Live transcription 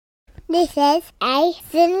This is a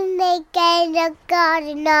Syndicated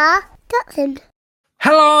Gardener Dachshund.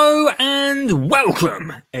 Hello and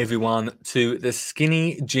welcome everyone to the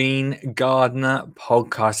Skinny Jean Gardener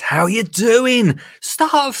podcast. How you doing?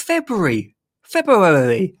 Start of February.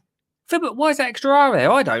 Why is that extra R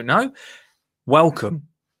there? I don't know. Welcome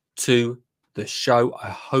to the show. I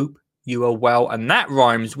hope you are well, and that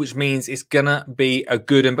rhymes, which means it's gonna be a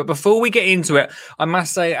good one. But before we get into it, I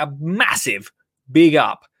must say a massive big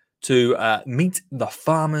up to Meet the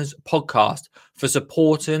Farmers podcast for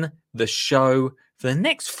supporting the show for the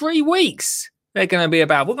next 3 weeks. We're going to be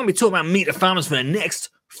talking about Meet the Farmers for the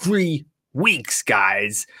next 3 weeks,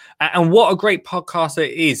 guys. And what a great podcast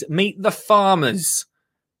it is. Meet the Farmers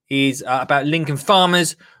is about linking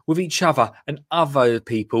farmers with each other and other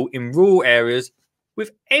people in rural areas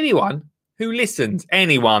with anyone who listens.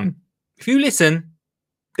 Anyone. If you listen,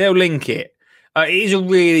 they'll link it. It is a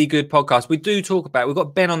really good podcast. We do talk about, we've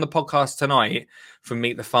got Ben on the podcast tonight from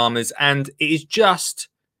Meet the Farmers, and it is just,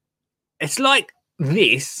 it's like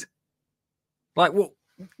this,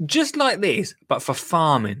 just like this, but for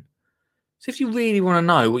farming. So if you really want to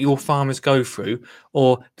know what your farmers go through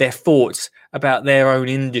or their thoughts about their own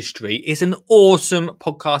industry, it's an awesome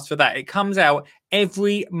podcast for that. It comes out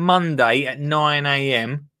every Monday at 9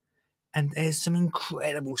 a.m. and there's some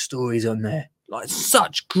incredible stories on there. Like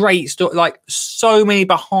such great stories, like so many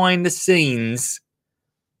behind the scenes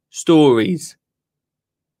stories.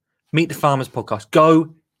 Meet the Farmers podcast.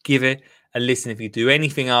 Go give it a listen. If you do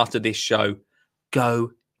anything after this show,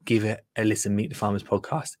 go give it a listen. Meet the Farmers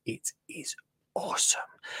podcast. It is awesome.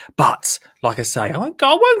 But like I say, I won't go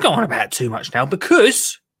on about it too much now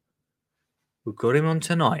because we've got him on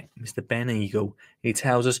tonight, Mr. Ben Eagle. He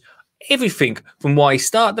tells us everything from why he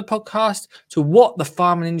started the podcast to what the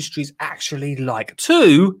farming industry is actually like,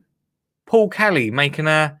 to Paul Kelly making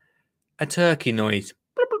a turkey noise.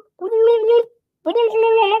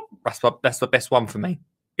 That's the best one for me.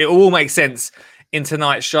 It will all make sense in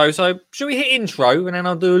tonight's show. So shall we hit intro and then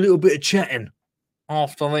I'll do a little bit of chatting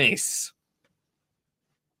after this.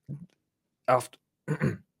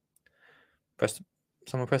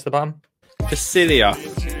 Someone press the button. Facilia.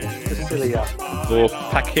 Or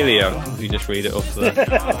Pacilia, if you just read it off there.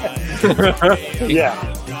 Yeah.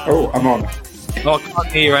 Oh, I'm on. Oh, I can't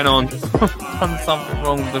hear you, Anon. I've done something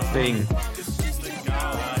wrong with the thing.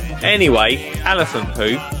 Anyway, elephant poo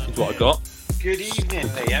is what I got. Good evening,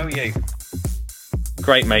 Lee. How are you?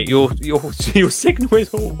 Great, mate. Your signal is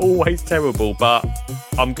always terrible, but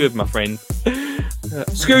I'm good, my friend.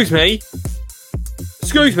 Excuse me.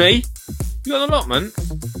 You got an allotment?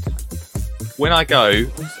 When I go,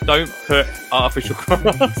 don't put artificial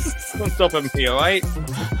grass on top of me, all right?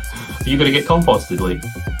 Are you going to get composted, Lee?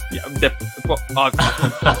 Yeah,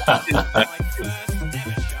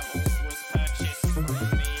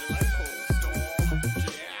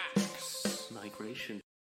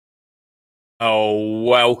 Oh,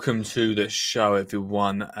 welcome to the show,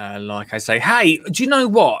 everyone. Like I say, hey, do you know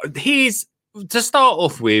what? Here's, to start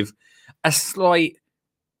off with, a slight,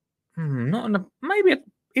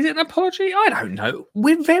 is it an apology? I don't know.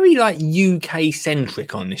 We're very UK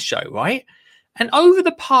centric on this show, right? And over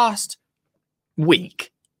the past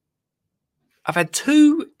week, I've had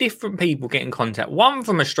 2 different people get in contact. One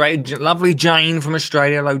from Australia, lovely Jane from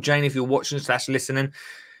Australia. Hello, Jane, if you're watching / listening.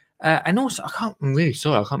 And also, I'm really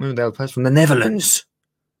sorry, I can't remember the other person from the Netherlands.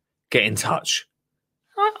 Get in touch.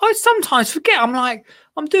 I sometimes forget.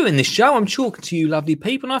 I'm doing this show. I'm talking to you lovely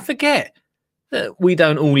people, and I forget that we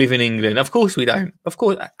don't all live in England. Of course we don't. Of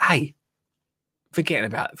course. Hey, forgetting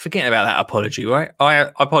about that apology, right? I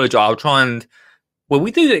apologise. I'll try and... Well,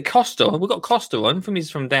 we do it Costa. We've got Costa on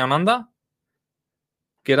from Down Under.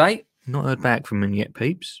 G'day. Not heard back from him yet,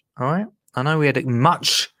 peeps. All right. I know we had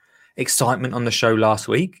much excitement on the show last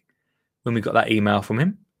week when we got that email from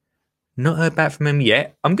him. Not heard back from him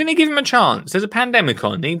yet. I'm going to give him a chance. There's a pandemic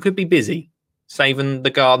on. He could be busy saving the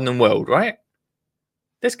garden and world, right?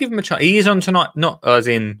 Let's give him a chance. He is on tonight, not as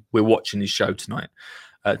in we're watching his show tonight.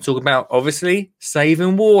 Talk about, obviously,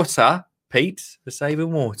 saving water, peeps, for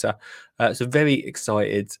saving water. So very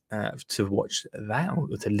excited to watch that, or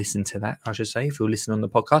to listen to that, I should say, if you're listening on the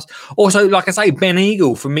podcast. Also, like I say, Ben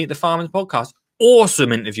Eagle from Meet the Farmers podcast.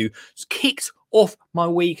 Awesome interview. It's kicked off my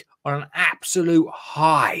week on an absolute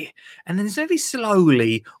high. And then very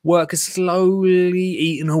slowly, work has slowly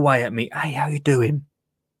eaten away at me. Hey, how you doing?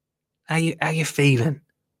 How you feeling?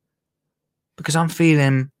 Because I'm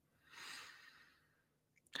feeling...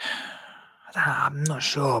 I'm not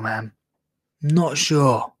sure, man. Not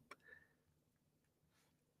sure.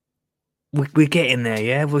 We're getting there,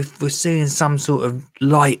 yeah? We're seeing some sort of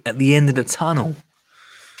light at the end of the tunnel.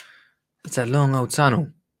 It's a long old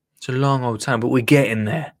tunnel. It's a long old time, but we're getting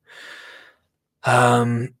there.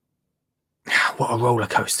 What a roller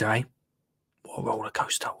coaster, eh? What a roller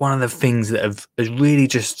coaster. One of the things that has really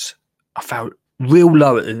just, I felt real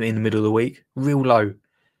low in the middle of the week, real low.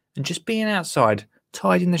 And just being outside,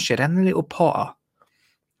 tidying the shed, and the little potter.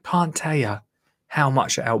 Can't tell you how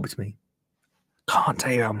much it helped me. Can't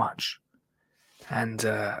tell you how much. And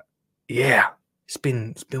yeah, it's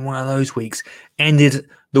been one of those weeks. Ended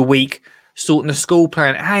the week sorting the school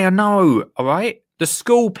plan. Hey, I know, all right? The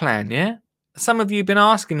school plan, yeah? Some of you have been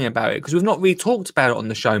asking me about it because we've not really talked about it on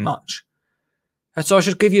the show much. And so I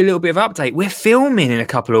should give you a little bit of update. We're filming in a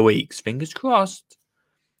couple of weeks. Fingers crossed.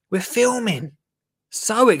 We're filming.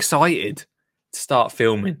 So excited to start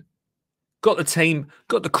filming. Got the team,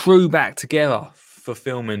 got the crew back together for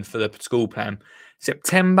filming for the school plan.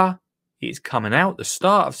 September is coming out, the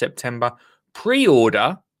start of September.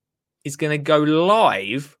 Pre-order is going to go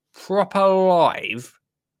live, proper live.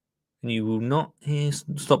 And you will not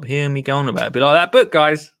stop hearing me go on about it. Be like that book,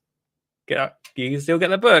 guys. Get up. You can still get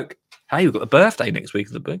the book. Hey, we've got the birthday next week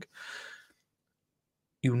of the book.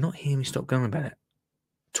 You will not hear me stop going about it.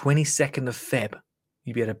 22nd of Feb.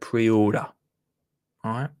 You'll be able to pre-order.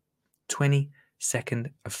 All right?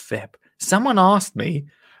 22nd of Feb. Someone asked me,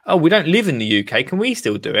 oh, we don't live in the UK. Can we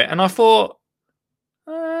still do it? And I thought,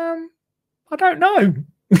 I don't know.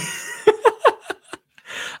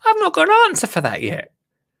 I've not got an answer for that yet.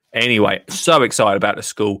 Anyway, so excited about the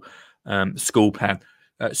school plan.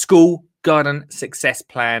 School garden success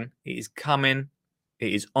plan. It is coming.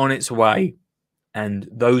 It is on its way. And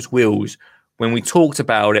those wheels, when we talked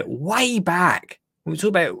about it way back, when we talked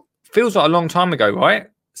about it, feels like a long time ago, right?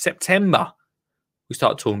 September, we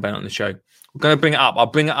started talking about it on the show. We're going to bring it up. I'll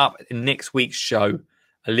bring it up in next week's show.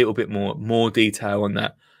 A little bit more detail on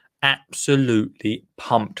that. Absolutely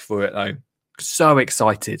pumped for it, though. So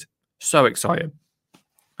excited. So excited.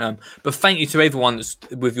 But thank you to everyone that's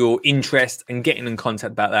with your interest and getting in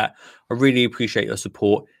contact about that. I really appreciate your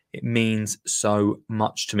support. It means so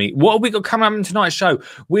much to me. What have we got coming up in tonight's show?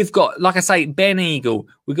 We've got, like I say, Ben Eagle.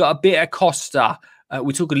 We've got a bit of Costa.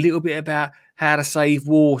 We talk a little bit about how to save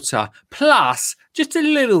water. Plus, just a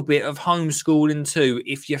little bit of homeschooling too.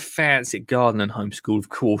 If you fancy gardening homeschool, of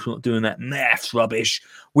course, we're not doing that maths rubbish.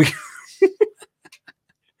 We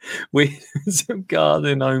some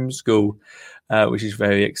gardening homeschool, which is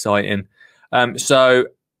very exciting. So,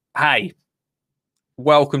 hey,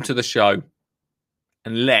 welcome to the show.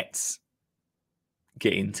 And let's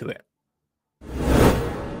get into it.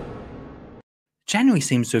 January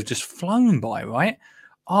seems to have just flown by, right?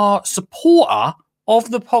 Our supporter of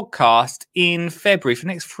the podcast in February for the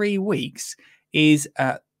next 3 weeks is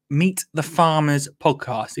Meet the Farmers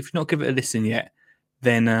podcast. If you've not given it a listen yet,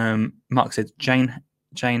 then Mark said Jane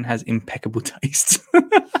has impeccable taste.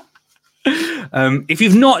 If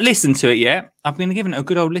you've not listened to it yet, I've been giving it a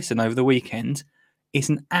good old listen over the weekend. It's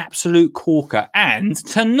an absolute corker. And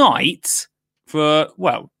tonight, not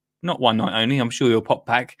one night only, I'm sure you'll pop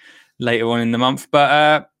back later on in the month,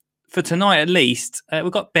 but for tonight at least,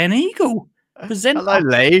 we've got Ben Eagle. Hello,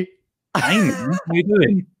 Lee. Hey, how you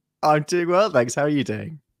doing? I'm doing well, thanks. How are you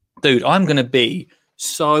doing? Dude, I'm going to be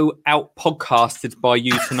so out-podcasted by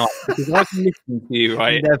you tonight because I've been listening to you,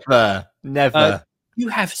 right? Never. You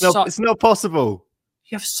have it's not possible.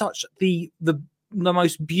 You have such the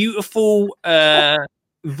most beautiful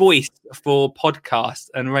voice for podcast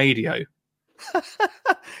and radio.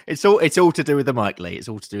 It's all to do with the mic, Lee. It's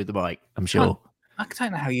all to do with the mic, I'm sure. I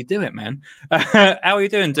don't know how you do it, man. How are you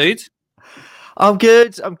doing, dude? I'm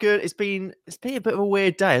good. It's been a bit of a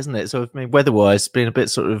weird day, hasn't it? So, I mean, weather-wise, it's been a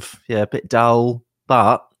bit a bit dull,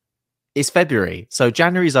 but it's February. So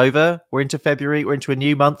January's over. We're into February. We're into a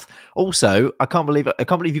new month. Also, I can't believe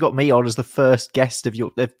you got me on as the first guest of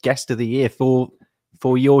the year for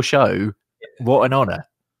your show. What an honor.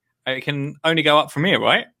 It can only go up from here,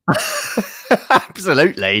 right?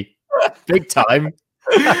 Absolutely. Big time.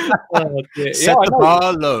 Oh, Set the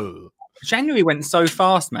bar low. January went so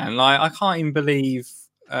fast, man. Like, I can't even believe.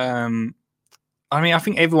 I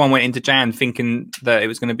think everyone went into Jan thinking that it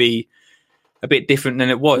was going to be a bit different than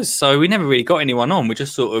it was. So we never really got anyone on. We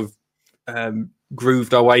just sort of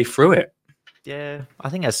grooved our way through it. Yeah, I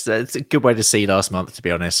think it's a good way to see last month, to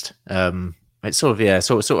be honest. It's sort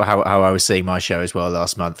of how I was seeing my show as well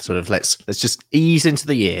last month. Sort of let's just ease into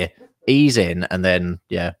the year, ease in, and then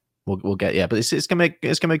we'll get But it's gonna be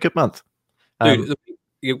a good month. Dude,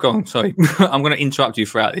 you've gone. Sorry, I'm going to interrupt you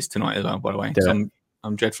throughout this tonight as well. By the way,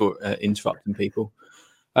 I'm dreadful at interrupting people.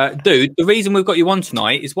 Dude, the reason we've got you on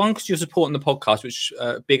tonight is one because you're supporting the podcast, which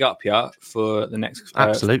big up here for the next.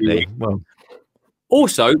 Absolutely. Well,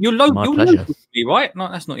 also, you're local. me, right?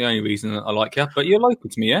 No, that's not the only reason that I like you, but you're local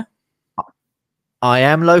to me, yeah? I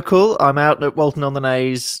am local. I'm out at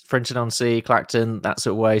Walton-on-the-Naze, Frinton-on-Sea, Clacton, that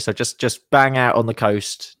sort of way. So just bang out on the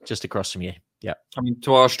coast, just across from you. Yeah. I mean,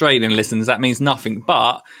 to our Australian listeners, that means nothing,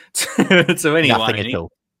 but to anyone, Nothing at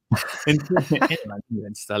all.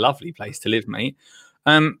 It's a lovely place to live, mate.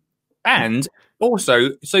 And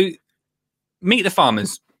also, so Meet the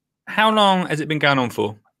Farmers. How long has it been going on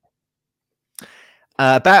for?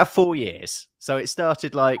 About 4 years. So it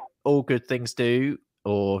started like all good things do,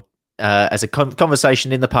 or as a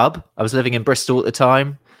conversation in the pub. I was living in Bristol at the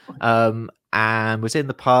time, and was in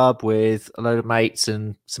the pub with a load of mates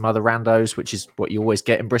and some other randos, which is what you always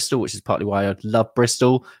get in Bristol, which is partly why I love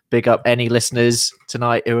Bristol. Big up any listeners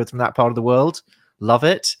tonight who are from that part of the world. Love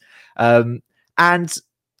it. And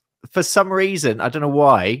for some reason, I don't know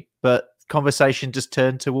why, but conversation just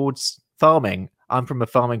turned towards farming. I'm from a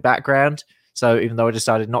farming background. So even though I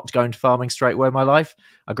decided not to go into farming straight away in my life,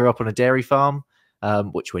 I grew up on a dairy farm,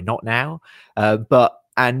 which we're not now.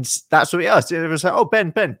 And that's what we asked. It was like, oh,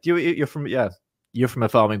 Ben, you're from a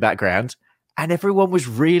farming background. And everyone was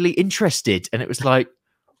really interested. And it was like,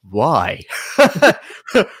 why?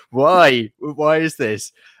 Why is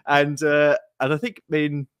this? And I think,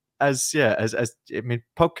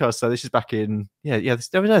 podcasts. So this is back in,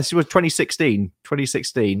 this was 2016,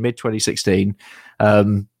 mid 2016.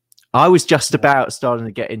 I was just about starting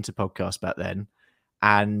to get into podcasts back then,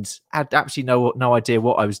 and had absolutely no idea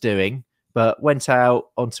what I was doing, but went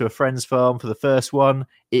out onto a friend's farm for the first one.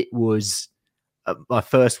 It was my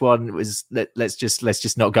first one. Was let's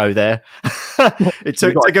just not go there. It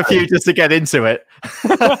took a few just to get into it.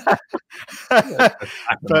 But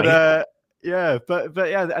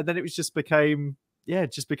and then it was just became a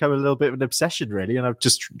little bit of an obsession, really. And I've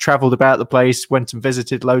just traveled about the place, went and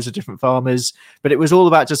visited loads of different farmers, but it was all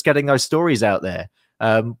about just getting those stories out there,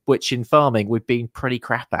 which in farming we've been pretty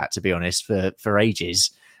crap at, to be honest, for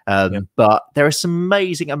ages. But there are some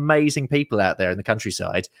amazing people out there in the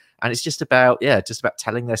countryside, and it's just about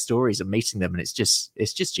telling their stories and meeting them, and it's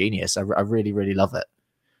just genius. I really, really love it.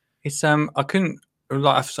 It's I couldn't,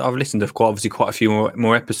 like, I've listened to quite a few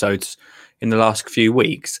more episodes in the last few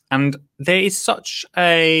weeks, and there is such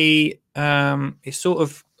a it's sort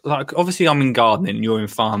of like, obviously I'm in gardening and you're in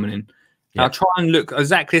farming, and I'll try and look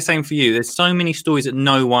exactly the same for you. There's so many stories that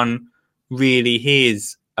no one really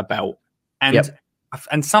hears about,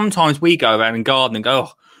 and sometimes we go around and garden and go,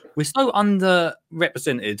 oh, we're so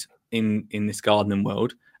underrepresented in this gardening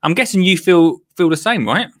world. I'm guessing you feel the same,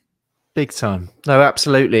 right? Big time. No,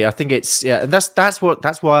 absolutely. I think it's, and that's why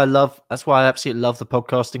I absolutely love the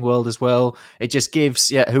podcasting world as well. It just gives,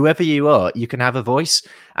 whoever you are, you can have a voice,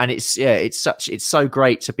 and it's so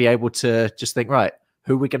great to be able to just think, right,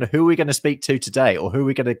 who are we gonna speak to today, or who are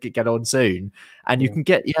we gonna get on soon, and you can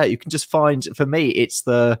just find, for me, it's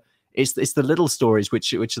the little stories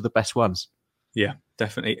which are the best ones. Yeah,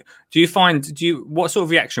 definitely. What sort of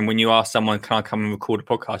reaction when you ask someone, can I come and record a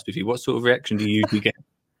podcast with you? What sort of reaction do you usually get?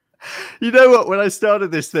 You know what? When I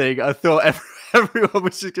started this thing, I thought everyone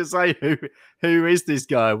was just going to say, "Who is this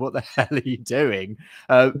guy? What the hell are you doing?"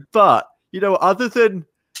 But other than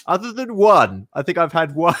one, I think I've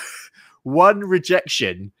had one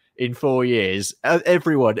rejection in 4 years.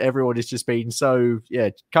 Everyone has just been so,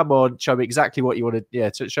 come on, show me exactly what you want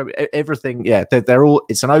to, show me everything. They're all,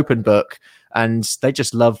 it's an open book, and they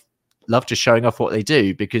just love just showing off what they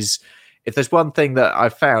do, because if there's one thing that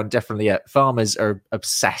I've found, definitely farmers are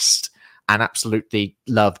obsessed and absolutely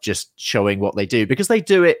love just showing what they do, because they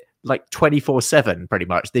do it like 24/7 pretty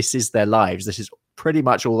much. This is their lives. This is pretty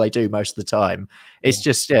much all they do most of the time. It's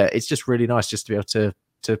just really nice just to be able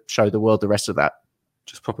to show the world the rest of that.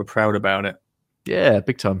 Just proper proud about it. Yeah,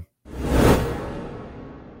 big time.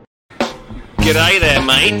 G'day there,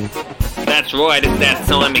 mate. That's right, it's that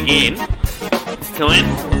time again. It's time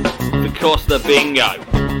for Costa Bingo.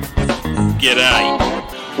 G'day.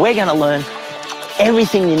 We're going to learn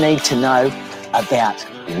everything you need to know about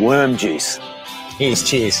worm juice. Here's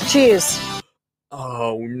cheers. Cheers.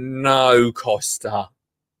 Oh no, Costa.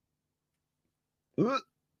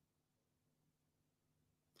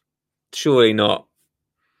 Surely not.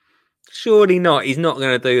 He's not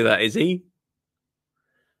going to do that, is he?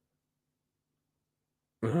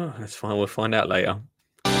 Oh, that's fine. We'll find out later.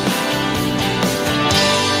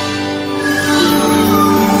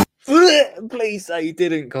 Please say you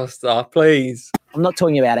didn't, Costa. Please. I'm not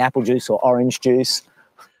talking about apple juice or orange juice.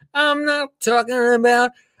 I'm not talking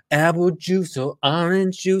about apple juice or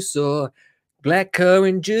orange juice or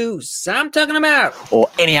blackcurrant juice. I'm talking about... Or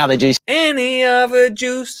any other juice. Any other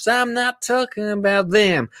juice. I'm not talking about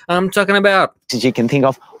them. I'm talking about... As you can think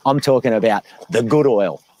of, I'm talking about the good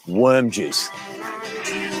oil. worm juice.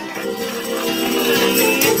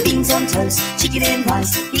 Beans on toast, chicken and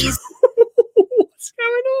rice, peas What's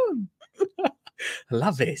going on? I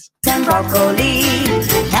love this. and broccoli,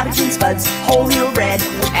 cabbage and spuds, wholemeal bread.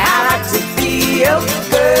 I like to feel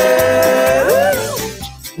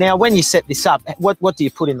good. Now, when you set this up, what do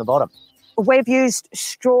you put in the bottom? We've used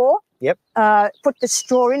straw. Yep. Put the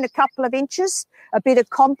straw in a couple of inches, a bit of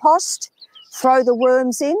compost, throw the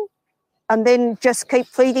worms in, and then just keep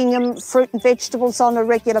feeding them fruit and vegetables on a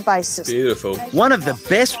regular basis. Beautiful. One of the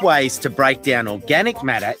best ways to break down organic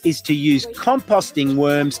matter is to use composting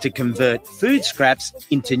worms to convert food scraps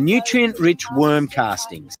into nutrient-rich worm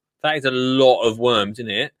castings. That is a lot of worms, isn't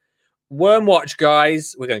it? Worm Watch,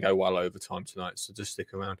 guys. We're going to go well over time tonight, so just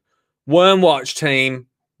stick around. Worm Watch team.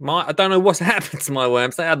 I don't know what's happened to my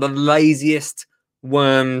worms. They are the laziest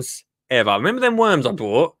worms ever. Remember them worms I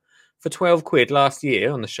bought for 12 quid last year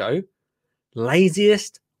on the show?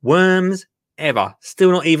 Laziest worms ever.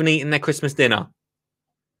 Still not even eating their Christmas dinner.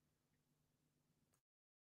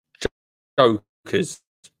 Jokers.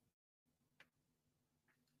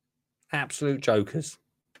 Absolute jokers.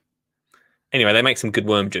 Anyway, they make some good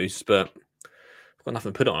worm juice, but I've got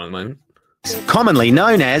nothing to put it on at the moment. Commonly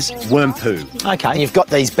known as worm poo. Okay, and you've got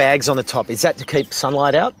these bags on the top. Is that to keep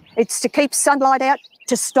sunlight out? It's to keep sunlight out,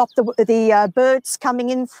 to stop the birds coming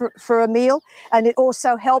in for a meal, and it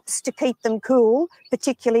also helps to keep them cool,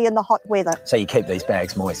 particularly in the hot weather. So you keep these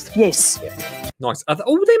bags moist? Yes. Nice. Are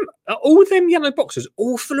all them yellow boxes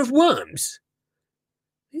all full of worms?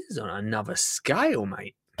 This is on another scale,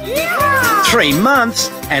 mate. 3 months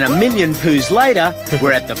and 1 million poos later,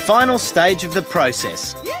 we're at the final stage of the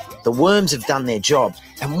process. The worms have done their job,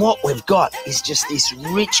 and what we've got is just this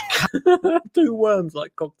rich... Do worms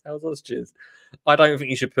like cocktail sausages? I don't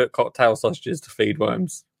think you should put cocktail sausages to feed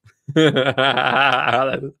worms. That's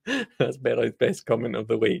Bedo's best comment of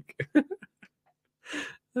the week.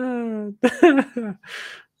 Oh,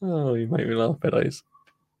 you make me laugh, Bedo's.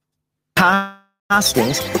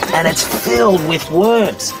 Castings, and it's filled with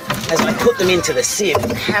worms. As I put them into the sieve,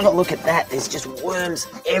 have a look at that. There's just worms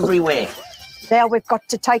everywhere. Now we've got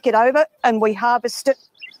to take it over and we harvest it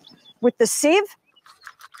with the sieve,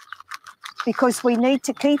 because we need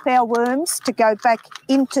to keep our worms to go back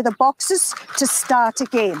into the boxes to start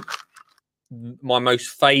again. My most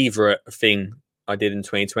favourite thing I did in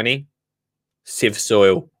 2020, sieve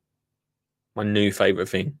soil. My new favourite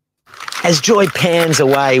thing. As Joy pans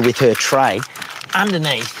away with her tray,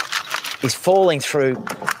 underneath is falling through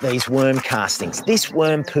these worm castings. This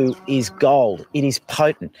worm poo is gold. It is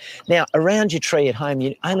potent. Now, around your tree at home,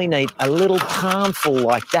 you only need a little palmful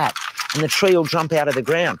like that, and the tree will jump out of the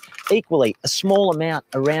ground. Equally, a small amount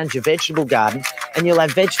around your vegetable garden, and you'll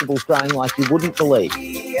have vegetables growing like you wouldn't believe.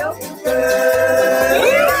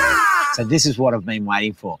 So this is what I've been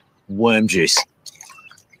waiting for, worm juice.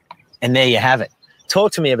 And there you have it.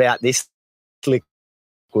 Talk to me about this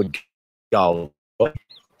liquid gold.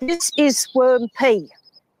 This is worm pea.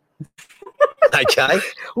 Okay.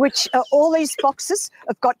 Which all these boxes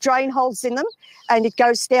have got drain holes in them, and it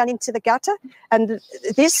goes down into the gutter. And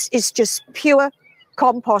this is just pure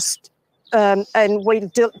compost, and we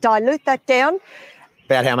dilute that down.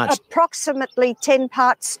 About how much? Approximately 10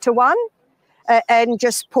 parts to 1, and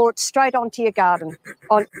just pour it straight onto your garden.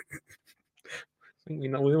 I think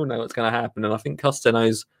we all know what's going to happen, and I think Costa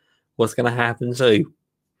knows what's going to happen too.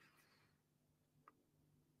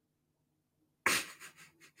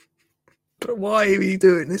 But why are you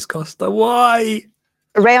doing this, Costa? Why?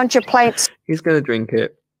 Around your plants. He's going to drink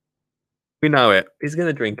it. We know it. He's going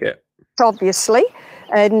to drink it. Obviously.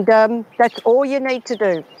 And that's all you need to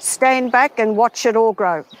do. Stand back and watch it all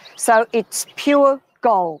grow. So it's pure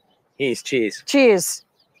gold. Here's cheers. Cheers.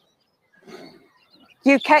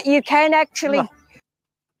 You can actually... Oh.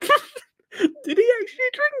 Did he actually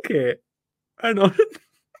drink it? Hang on.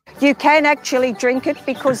 You can actually drink it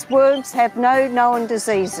because worms have no known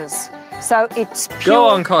diseases. So it's pure Go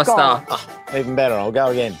on, Costa. Oh, even better. I'll go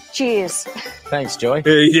again. Cheers. Thanks, Joy.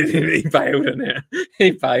 He failed, didn't it?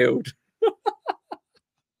 He failed.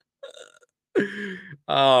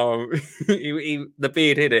 The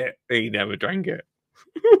beard hit it. He never drank it.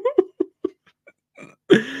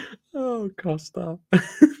 Oh, Costa.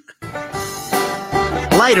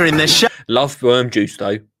 Later in the show. Love worm juice,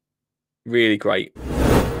 though. Really great.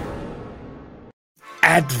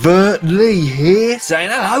 Advert Lee here, saying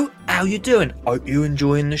hello. How you doing? Hope you're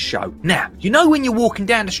enjoying the show. Now, you know when you're walking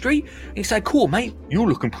down the street and you say, "Cool, mate, you're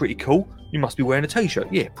looking pretty cool. You must be wearing a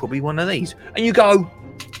t-shirt." Yeah, probably one of these. And you go,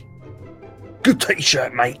 "Good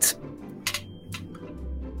t-shirt, mate.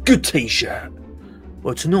 Good t-shirt."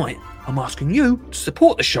 Well, tonight I'm asking you to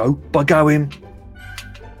support the show by going,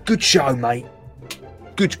 Good show, mate.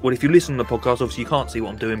 Good. Well, if you listen to the podcast, obviously you can't see what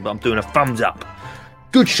I'm doing, but I'm doing a thumbs up.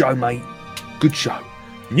 Good show, mate. Good show.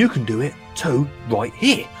 And you can do it too right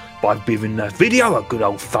here by giving the video a good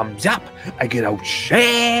old thumbs up, a good old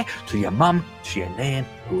share to your mum, to your nan,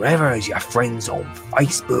 whoever is your friends on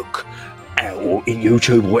Facebook or in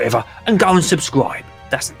YouTube or whatever, and go and subscribe.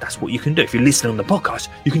 That's what you can do. If you're listening on the podcast,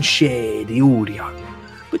 you can share the audio.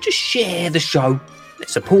 But just share the show. It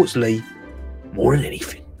supports Lee more than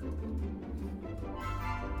anything.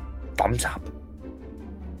 Thumbs up.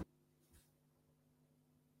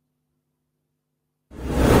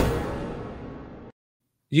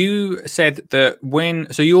 You said that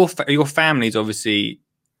so your family's obviously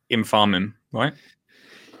in farming, right?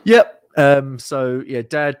 Yep. So yeah,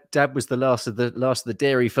 dad was the last of the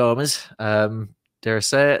dairy farmers. Dare I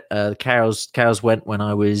say it? The cows went when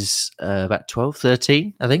I was about 12,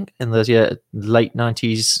 13, I think, in the late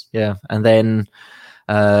 90s. Yeah, and then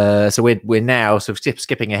so we're now sort of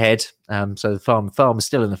skipping ahead. So the farm is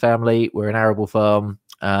still in the family. We're an arable farm.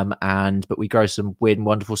 But we grow some weird and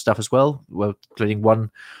wonderful stuff as well, including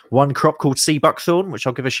one crop called sea buckthorn, which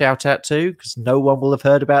I'll give a shout out to because no one will have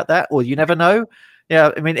heard about that, or you never know.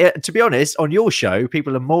 Yeah, I mean, to be honest, on your show,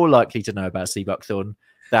 people are more likely to know about sea buckthorn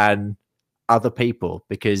than other people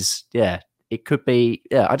because, it could be.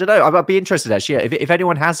 Yeah, I don't know. I'd be interested actually. Yeah, if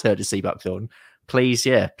anyone has heard of sea buckthorn, please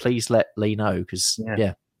let Lee know because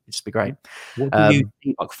it'd just be great. What do you use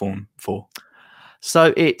sea buckthorn for?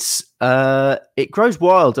 So it grows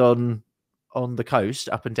wild on the coast,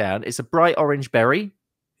 up and down. It's a bright orange berry.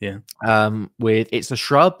 Yeah. It's a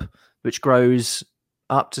shrub which grows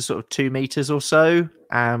up to sort of 2 meters or so.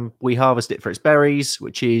 We harvest it for its berries,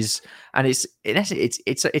 it's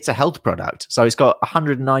a health product. So it's got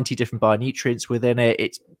 190 different bionutrients within it.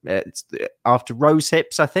 It's after rose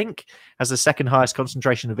hips, I think, has the second highest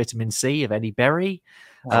concentration of vitamin C of any berry.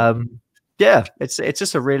 Wow. It's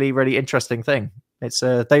just a really, really interesting thing. It's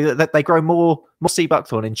they grow more sea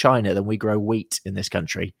buckthorn in China than we grow wheat in this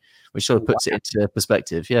country, which sort of puts it into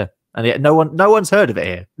perspective. Yeah, and yet no one's heard of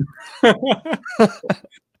it here.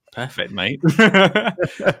 Perfect, mate.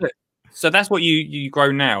 So that's what you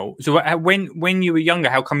grow now. So when you were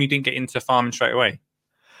younger, how come you didn't get into farming straight away?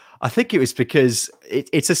 I think it was because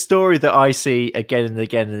it's a story that I see again and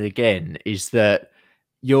again and again. Is that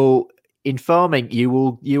in farming, you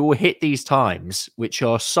will hit these times which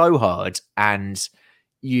are so hard, and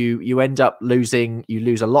you end up losing. You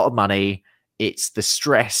lose a lot of money. It's the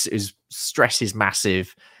stress is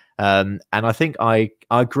massive, and I think I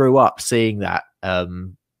grew up seeing that a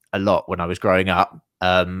lot when I was growing up,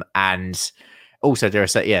 and also dare I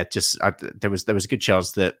say, there was a good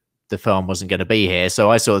chance that the farm wasn't going to be here,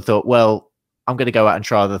 so I sort of thought, well, I'm going to go out and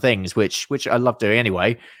try other things, which I love doing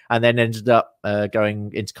anyway, and then ended up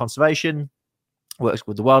going into conservation, worked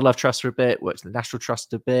with the Wildlife Trust for a bit, worked with the National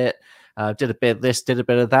Trust a bit, did a bit of this, did a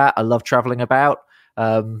bit of that. I love traveling about,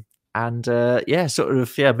 moved down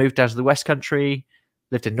to the West Country,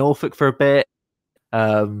 lived in Norfolk for a bit,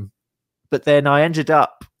 but then I ended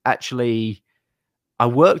up actually, I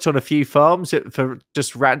worked on a few farms for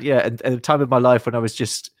just at the time of my life when I was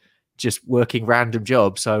just working random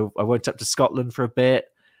jobs. So I went up to Scotland for a bit.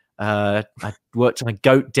 I worked on a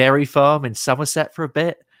goat dairy farm in Somerset for a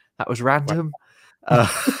bit. That was random.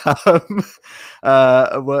 I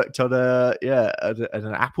worked on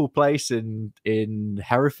an apple place in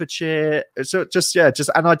Herefordshire. So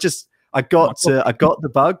I got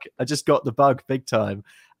the bug. I just got the bug big time,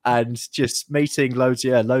 and just meeting loads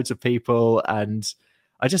of people, and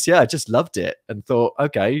I just loved it and thought,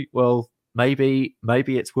 okay, well, maybe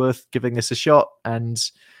it's worth giving this a shot, and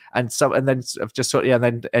then I've just and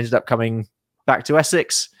then ended up coming back to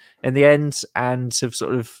Essex in the end, and have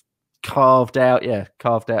sort of carved out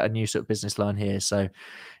a new sort of business line here. So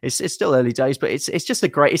it's still early days, but it's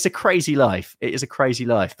a crazy life. It is a crazy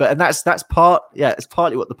life, but it's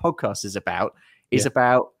partly what the podcast is about.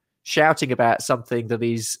 About shouting about something that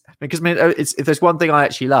is, because I mean, if there's one thing I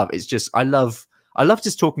actually love, it's just I love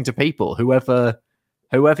just talking to people, whoever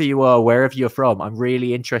you are, wherever you're from. I'm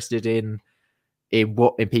really interested in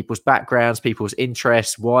people's backgrounds, people's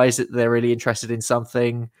interests. Why is it they're really interested in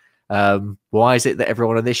something? Why is it that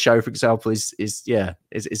everyone on this show, for example, is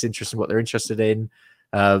interested in what they're interested in?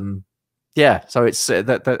 So it's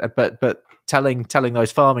but telling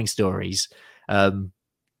those farming stories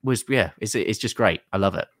it's just great. I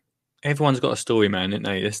love it. Everyone's got a story, man, isn't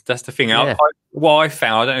they? That's the thing. Yeah. What I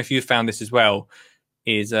found, I don't know if you found this as well,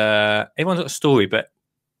 is everyone's got a story, but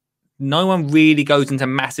no one really goes into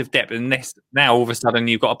massive depth unless now all of a sudden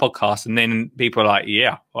you've got a podcast, and then people are like,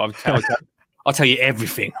 yeah, I'll tell you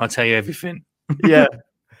everything. I'll tell you everything. Yeah.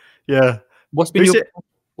 What's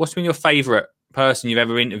what's been your favourite person you've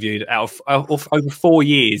ever interviewed out of over 4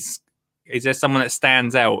 years? Is there someone that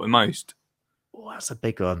stands out the most? Oh, that's a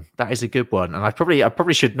big one. That is a good one, and I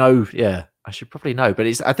probably should know. Yeah, I should probably know, but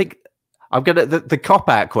I think I'm gonna. The cop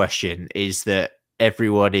out question is that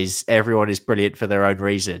everyone is brilliant for their own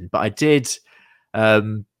reason. But I did.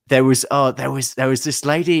 There was this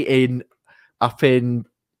lady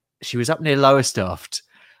she was up near Lowestoft.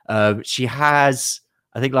 She has,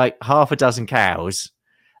 I think, like half a dozen cows.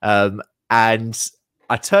 And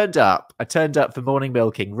I turned up for morning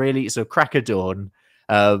milking, really sort of crack of dawn.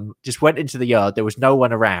 Just went into the yard. There was no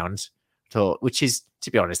one around, which is,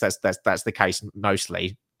 to be honest, that's the case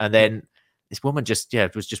mostly. And then this woman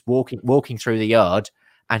was just walking through the yard,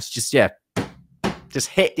 and she just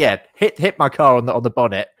hit my car on the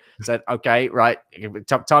bonnet. Said, okay, right,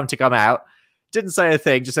 time to come out. Didn't say a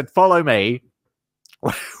thing, just said, follow me.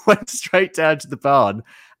 Went straight down to the barn.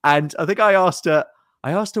 And I think I asked her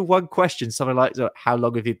one question, something like, how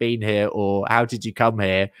long have you been here? Or how did you come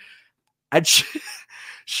here? And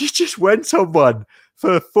she just went on one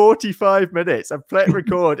for 45 minutes and played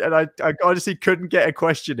record. And I honestly couldn't get a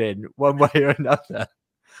question in one way or another.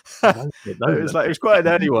 It was quite an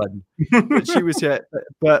early one, but she was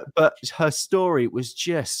but her story was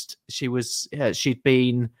just she worked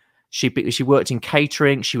in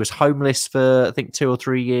catering. She was homeless for I think 2 or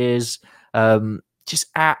 3 years. Just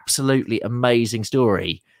absolutely amazing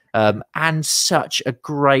story, and such a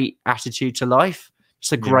great attitude to life.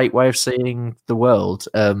 Just a great way of seeing the world.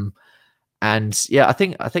 And yeah, I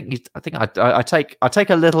think I take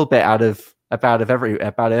a little bit out of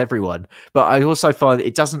everyone, but I also find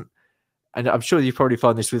it doesn't, and I'm sure you probably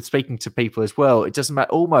find this with speaking to people as well. It doesn't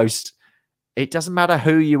matter. It doesn't matter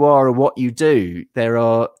who you are or what you do. There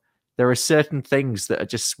are certain things that are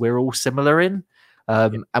just we're all similar in,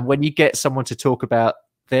 and when you get someone to talk about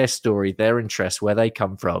their story, their interests, where they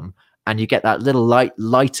come from, and you get that little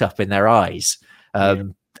light up in their eyes,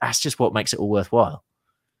 that's just what makes it all worthwhile.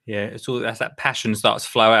 Yeah, that's that passion starts to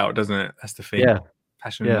flow out, doesn't it? That's the thing. Yeah.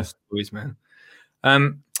 Passion in the stories, man.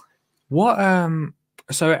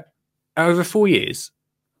 So over 4 years.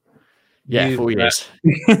 Yeah, 4 years.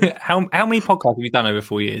 How many podcasts have you done over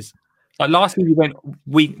 4 years? Like last year you went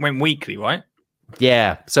weekly, right?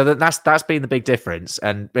 Yeah. So that's been the big difference,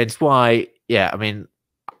 and it's why. Yeah, I mean,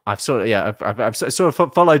 I've sort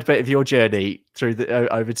of followed a bit of your journey through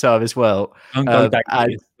over time as well. Don't go back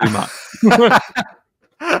too much.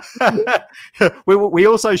 we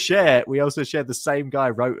also share the same guy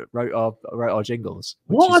wrote our jingles.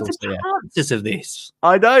 What are the chances of this?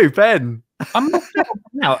 I know, Ben. I'm not sure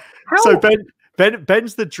now. So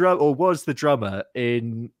Ben's the was the drummer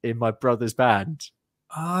in my brother's band.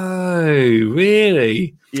 Oh,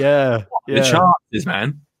 really? Yeah. The chances,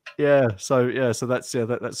 man. Yeah. So that's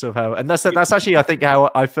sort of how, and that's actually I think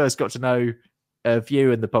how I first got to know of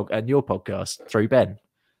you and your podcast through Ben.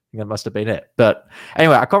 I think that must have been it. But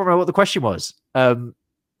anyway, I can't remember what the question was. What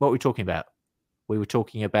were we talking about? We were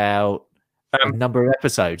talking about a number of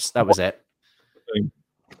episodes. That was it.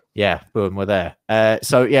 Yeah, boom, we're there.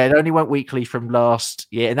 So yeah, it only went weekly from last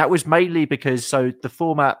year, and that was mainly because the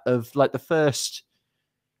format of like the first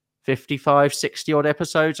 55, 60 odd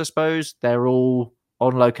episodes, I suppose, they're all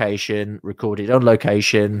on location, recorded on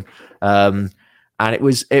location, and it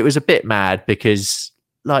was a bit mad because,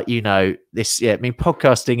 like, you know,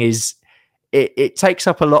 podcasting is it takes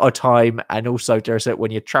up a lot of time, and also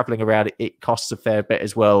when you're traveling around, it costs a fair bit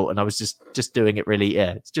as well. And I was just doing it really,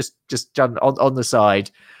 it's just done on the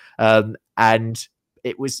side, and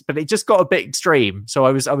it just got a bit extreme. So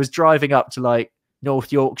I was driving up to like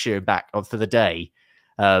North Yorkshire and back for the day,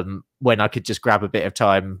 when I could just grab a bit of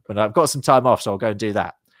time when I've got some time off, so I'll go and do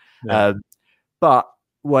that. Yeah. But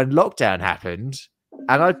when lockdown happened,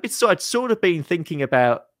 and I'd sort of been thinking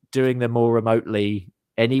about doing them more remotely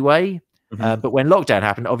anyway. Mm-hmm. But when lockdown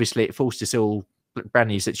happened, obviously it forced us all brand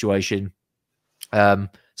new situation. So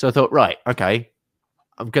I thought, right, okay,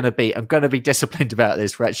 I'm gonna be disciplined about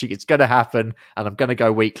this. Actually, it's gonna happen, and I'm gonna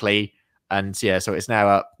go weekly. And yeah, so it's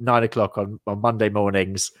now at 9 o'clock on Monday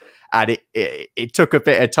mornings, and it took a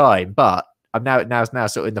bit of time, but I'm now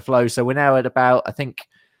sort of in the flow. So we're now at about, I think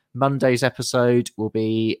Monday's episode will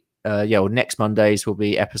be next Monday's will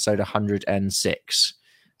be episode 106.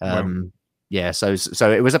 Wow. Yeah, so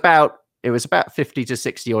it was about 50 to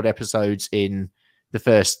 60 odd episodes in the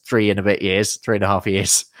first 3.5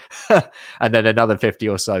 years, and then another 50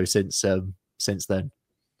 or so since then.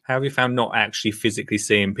 How have you found not actually physically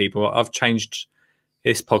seeing people? I've changed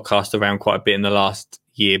this podcast around quite a bit in the last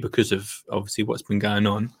year because of obviously what's been going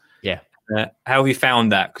on. Yeah. How have you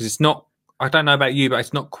found that? Because it's not, I don't know about you, but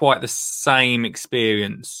it's not quite the same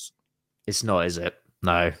experience. It's not, is it?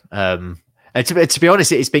 No. And to be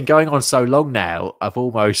honest, it's been going on so long now. I've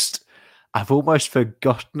almost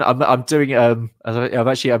forgotten. I'm doing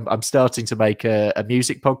I'm starting to make a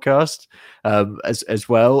music podcast as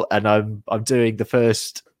well, and I'm doing the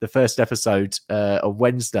first episode on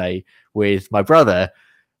Wednesday with my brother,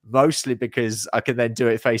 mostly because I can then do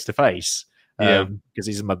it face to face because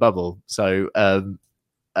he's in my bubble. So and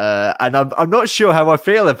I'm not sure how I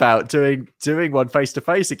feel about doing one face to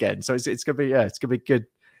face again. So it's gonna be good.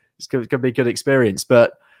 It's gonna be a good experience,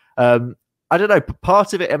 but I don't know.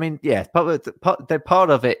 Part of it, I mean, part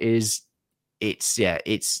of it is it's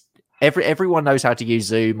everyone knows how to use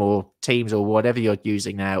Zoom or Teams or whatever you're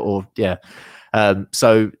using now, or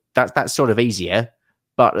so that's sort of easier.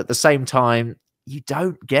 But at the same time, you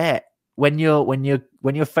don't get when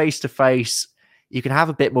you're face to face. You can have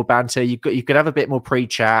a bit more banter. You could have a bit more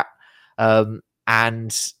pre-chat,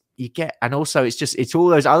 and you get, and also it's all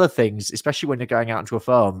those other things, especially when you're going out into a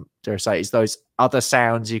farm. Dare I say, it's those other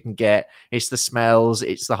sounds you can get. It's the smells.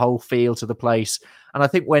 It's the whole feel to the place. And I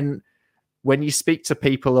think when you speak to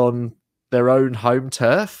people on their own home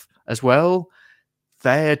turf as well,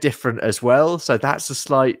 they're different as well. So that's a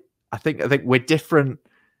slight. I think we're different.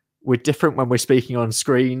 We're different when we're speaking on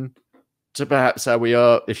screen to perhaps how we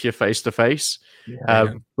are if you're face to face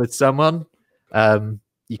with someone.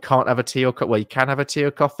 You can't have a tea or well, you can have a tea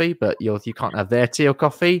or coffee, but you can't have their tea or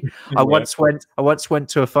coffee. I once went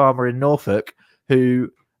to a farmer in Norfolk who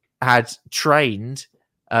had trained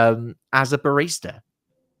as a barista.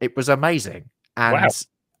 It was amazing, and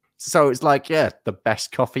so it's like, the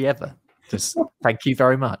best coffee ever. Just thank you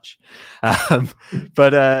very much.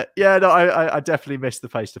 But I definitely miss the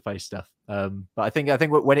face-to-face stuff. But I think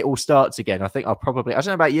when it all starts again, I think I don't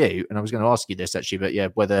know about you, and I was going to ask you this actually,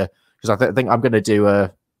 but whether, because I think I'm going to do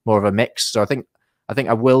more of a mix. So I think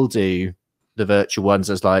I will do the virtual ones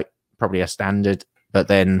as like probably a standard, but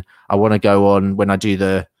then I want to go on when I do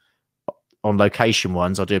the on location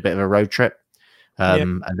ones. I'll do a bit of a road trip.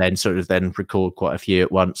 And then sort of then record quite a few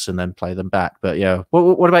at once and then play them back. But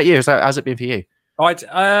what about you? How's it been for you?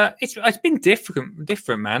 It's been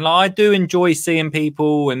different, man. Like, I do enjoy seeing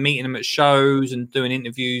people and meeting them at shows and doing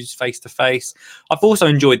interviews face to face. I've also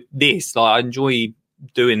enjoyed this. Like, I enjoy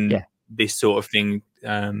doing this sort of thing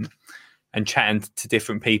and chatting to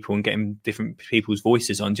different people and getting different people's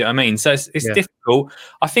voices on. Do you know what I mean? So it's difficult.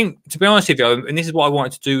 I think, to be honest with you, and this is what I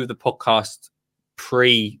wanted to do with the podcast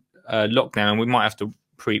lockdown. We might have to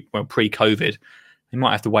pre-COVID. We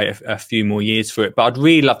might have to wait a few more years for it. But I'd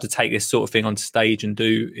really love to take this sort of thing on stage and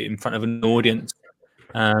do it in front of an audience.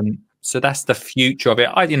 So that's the future of it.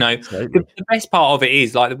 The best part of it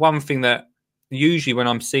is like the one thing that usually when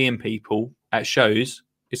I'm seeing people at shows,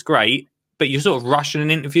 it's great, but you're sort of rushing an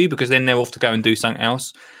interview because then they're off to go and do something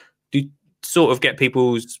else. You sort of get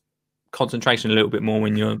people's concentration a little bit more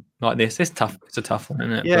when you're like this. It's tough. It's a tough one,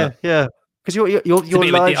 isn't it? Yeah. Because your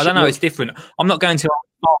live, I don't know. It's different. I'm not going to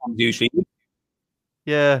farms usually.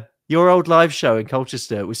 Yeah, your old live show in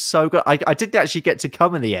Colchester was so good. I did actually get to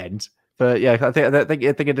come in the end, but I think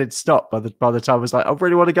it did stop by the time I was like, I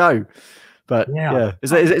really want to go. But is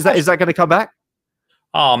that going to come back?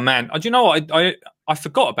 Oh man, do you know what? I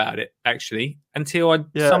forgot about it actually until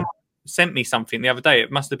someone sent me something the other day.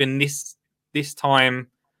 It must have been this time.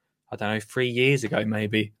 I don't know, 3 years ago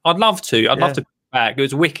maybe. I'd love to. I'd love to. Back. It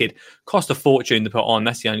was wicked. Cost a fortune to put on.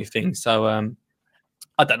 That's the only thing. So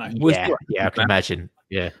I don't know. I can imagine.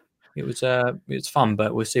 Yeah, it was fun,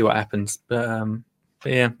 but we'll see what happens. But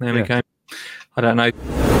there we go. I don't know.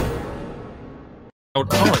 Oh,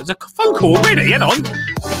 there's a phone call already. Hang on.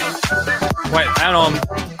 Wait, hang on.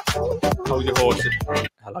 Hold your horses.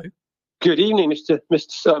 Hello. Good evening, Mr.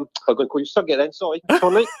 I'm going to call you Sugget then. Sorry,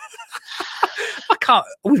 Tommy. I can't.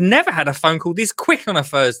 We've never had a phone call this quick on a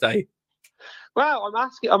Thursday. Well,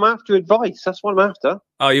 I'm after advice. That's what I'm after.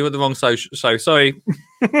 Oh, you were the wrong so sorry.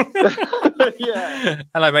 Yeah.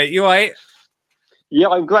 Hello, mate. You all right? Yeah,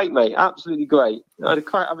 I'm great, mate. Absolutely great. I've had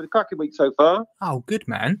a cracking week so far. Oh, good,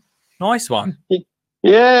 man. Nice one.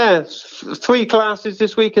 Yeah, 3 classes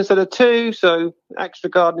this week instead of 2, so extra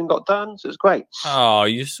gardening got done, so it's great. Oh,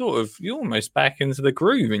 you're almost back into the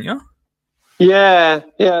groove, aren't you? Yeah.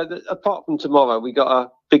 Apart from tomorrow, we got a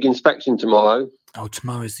big inspection tomorrow. Oh,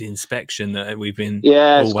 tomorrow's the inspection that we've been.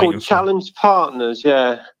 Yeah, it's called Challenge Partners.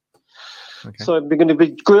 Yeah. Okay. So we're going to be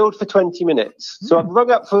grilled for 20 minutes. So I've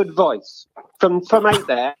rung up for advice from out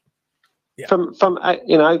there. Yeah. From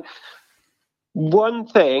one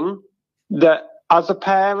thing that as a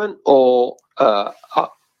parent or a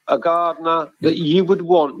gardener that you would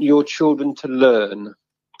want your children to learn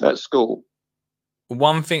at school.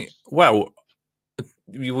 One thing. Well,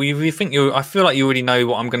 you think I feel like you already know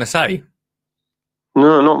what I'm going to say.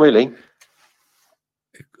 No, not really.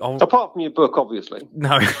 Oh, Apart from your book, obviously.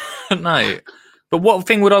 no, no. But what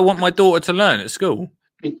thing would I want my daughter to learn at school?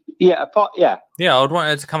 Yeah, Yeah, I'd want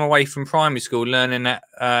her to come away from primary school learning that,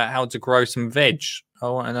 how to grow some veg. I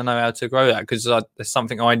want her to know how to grow that because there's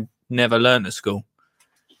something I never learned at school.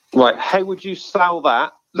 Right. How would you sell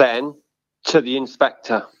that then to the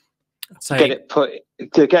inspector? Get it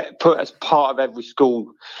put as part of every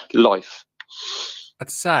school life.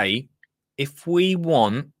 I'd say if we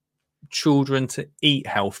want children to eat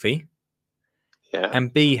healthy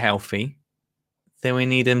and be healthy, then we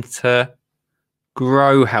need them to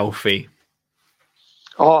grow healthy.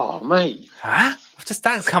 Oh, mate. Huh?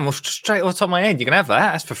 That's come off straight off the top of my head. You can have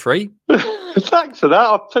that. That's for free. Thanks for that.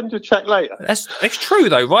 I'll send you a check later. It's true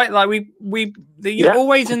though, right? Like you're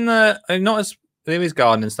always in the not as there is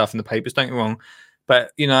gardening stuff in the papers. Don't get me wrong,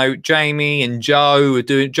 but you know, Jamie and Joe are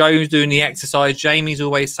doing. Joe's doing the exercise. Jamie's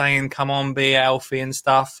always saying, "Come on, be healthy" and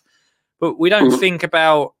stuff. But we don't think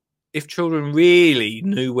about if children really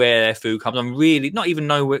knew where their food comes from. Really, not even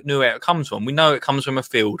knew where it comes from. We know it comes from a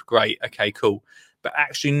field. Great, okay, cool. But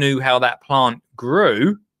actually knew how that plant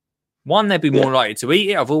grew. One, they'd be more likely to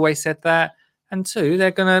eat it. I've always said that. And two,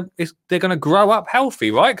 they're gonna grow up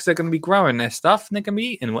healthy, right? Because they're gonna be growing their stuff and they're gonna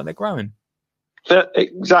be eating what they're growing.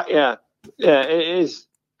 Exactly. Yeah. It is.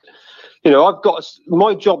 You know,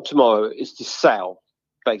 my job tomorrow is to sell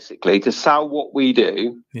what we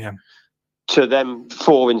do. Yeah. To them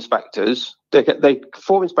 4 inspectors. They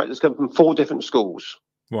 4 inspectors come from 4 different schools.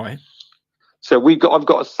 Right. So I've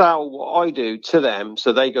got to sell what I do to them,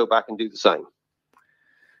 so they go back and do the same.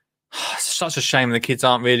 It's such a shame the kids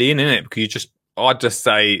aren't really in it because I'd just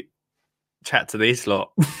say, chat to these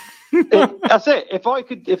lot. That's it. If I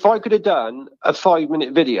could have done a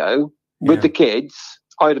 5-minute video with the kids,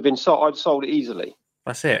 I'd sold it easily.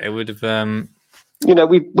 That's it. It would have. You know,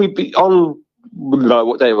 we'd be on.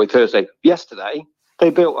 What day are we? Thursday. Yesterday,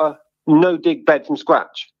 they built a no-dig bed from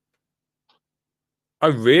scratch.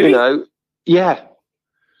 Oh, really? You know, yeah.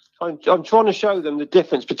 I'm trying to show them the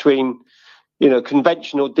difference between, you know,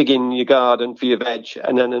 conventional digging your garden for your veg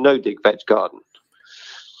and then a no-dig veg garden.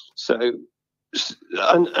 So,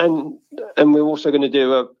 and we're also going to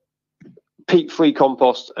do a peat-free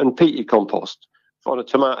compost and peated compost on a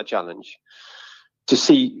tomato challenge to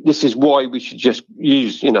see this is why we should just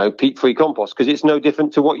use, you know, peat-free compost because it's no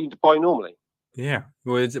different to what you buy normally. Yeah,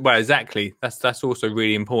 well, exactly. That's also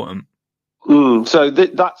really important. So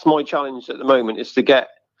that's my challenge at the moment is to get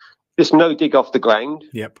this no dig off the ground.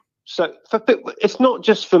 Yep. So it's not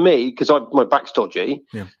just for me because my back's dodgy.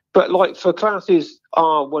 Yeah. But like for classes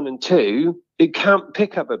R1 and 2, it can't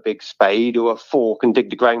pick up a big spade or a fork and dig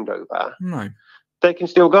the ground over. No. They can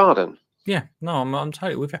still garden. Yeah. No, I'm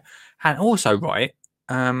totally with you. And also, right,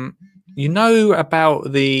 you know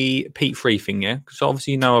about the peat-free thing, yeah? Because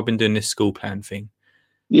obviously, you know, I've been doing this school plan thing.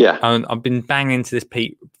 Yeah. And I've been banging to this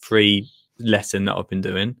peat-free lesson that I've been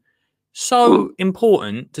doing. So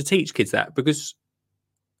important to teach kids that because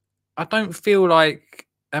I don't feel like,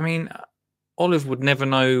 I mean, Olive would never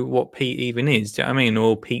know what peat even is, do you know what I mean?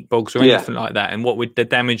 Or peat bogs or anything like that. And what the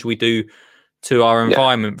damage we do to our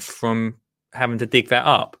environment from having to dig that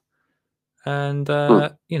up. And,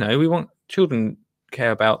 you know, we want children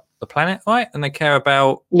care about the planet, right? And they care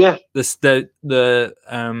about all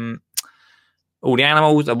the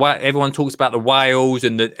animals. Everyone talks about the whales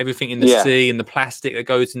and everything in the sea and the plastic that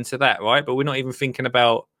goes into that, right? But we're not even thinking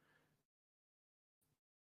about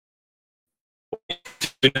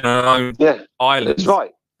our own islands. That's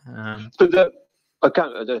right. I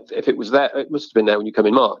don't know if it was there. It must have been there when you come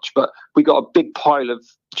in March. But we got a big pile of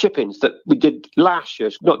chippings that we did last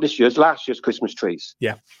year's Christmas trees.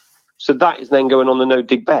 Yeah. So that is then going on the no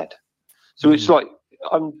dig bed. So it's like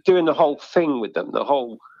I'm doing the whole thing with them, the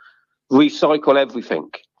whole recycle everything.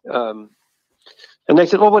 And they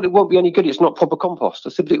said, "Oh, well, it won't be any good. It's not proper compost." I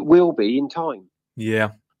said, "But it will be in time."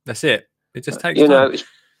 Yeah, that's it. It just takes you time.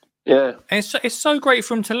 Know, And it's so great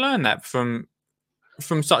for them to learn that from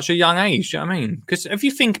such a young age. Do you know what I mean? Because if you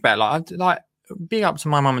think about it, like big up to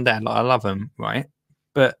my mum and dad, like I love them, right?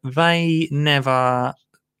 But they never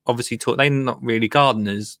obviously taught. They're not really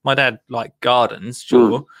gardeners. My dad gardens,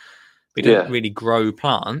 sure, but he didn't really grow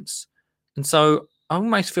plants, and so I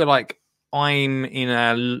almost feel like I'm in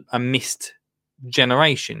a missed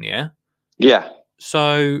generation. Yeah.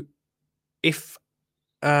 So if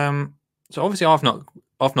so obviously I've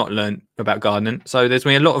not learned about gardening. So there's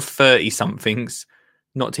been a lot of 30-somethings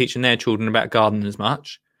not teaching their children about gardening as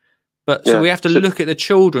much. But so we have to look at the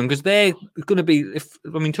children because they're going to be.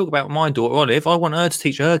 Talk about my daughter Olive. I want her to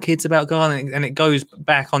teach her kids about gardening, and it goes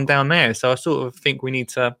back on down there. So I sort of think we need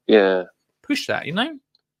to push that. You know.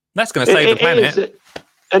 That's going to save the planet.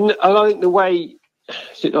 And I think the way,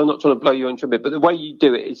 I'm not trying to blow you on trumpet, but the way you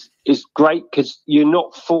do it is great because you're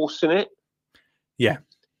not forcing it. Yeah.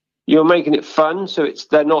 You're making it fun, so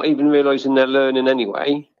they're not even realising they're learning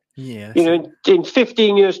anyway. Yeah. You know, in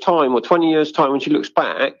 15 years' time or 20 years' time, when she looks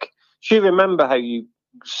back, she'll remember how you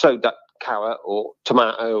sowed that carrot or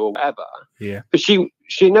tomato or whatever. Yeah. But she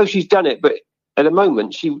knows she's done it, but at the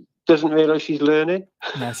moment she doesn't realise she's learning.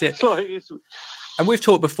 That's it. It's and we've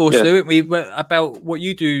talked before, Stu, haven't we, about what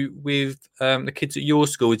you do with the kids at your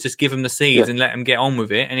school. Is just give them the seeds and let them get on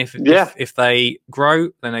with it. And if they grow,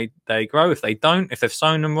 then they grow. If they don't, if they've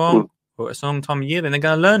sown them wrong or at some time of year, then they're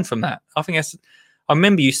going to learn from that. I think that's. I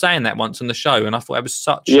remember you saying that once on the show, and I thought it was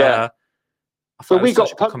such. But we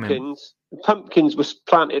got pumpkins. The pumpkins was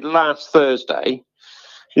planted last Thursday.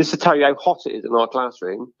 This to tell you how hot it is in our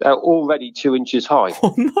classroom. They're already 2 inches high.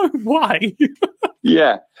 Oh no way!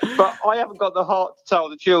 Yeah, but I haven't got the heart to tell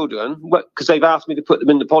the children because they've asked me to put them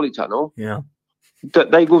in the polytunnel. Yeah,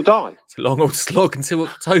 that they will die. It's a long old slog until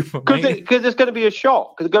October. Because there's going to be a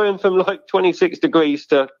shock. Because going from like 26 degrees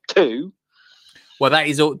to 2. Well, that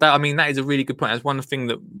is all. I mean, that is a really good point. That's one thing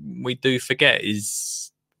that we do forget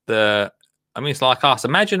is I mean, it's like us.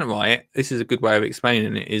 Imagine, right? This is a good way of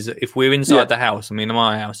explaining it. Is if we're inside the house. I mean,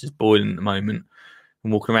 my house is boiling at the moment.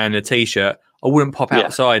 I'm walking around in a t-shirt. I wouldn't pop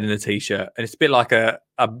outside in a t-shirt, and it's a bit like a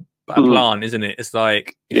plant, isn't it? It's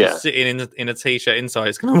like if you're sitting in a t-shirt inside,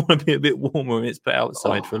 it's going to want to be a bit warmer when it's put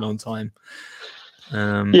outside for a long time.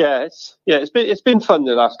 It's been fun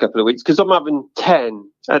the last couple of weeks because I'm having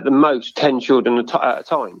 10 at the most 10 children at a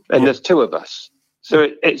time, and there's 2 of us, so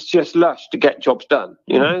it's just lush to get jobs done,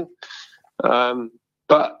 you know.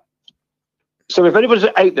 But so if anybody's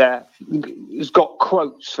out there who's got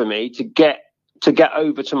quotes for me to get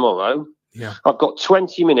over tomorrow, I've got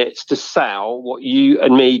 20 minutes to sell what you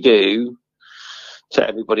and me do to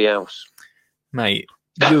everybody else. Mate,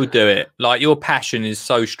 you'll do it. Like, your passion is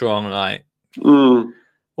so strong. Like,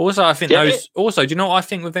 also, I think also, do you know what I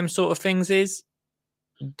think with them sort of things is?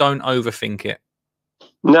 Don't overthink it.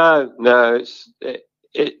 No,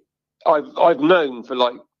 I've known for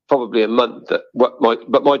like probably a month that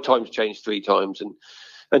my time's changed 3 times,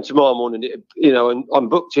 and tomorrow morning, and I'm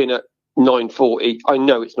booked in at 9:40. I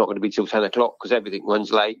know it's not going to be till 10 o'clock because everything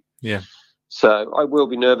runs late. Yeah. So I will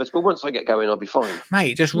be nervous, but once I get going, I'll be fine.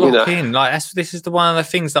 Mate, just rock in. Like this is one of the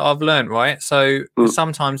things that I've learned, right? So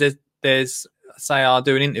sometimes there's say I'll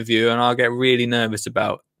do an interview and I'll get really nervous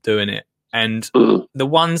about doing it, and the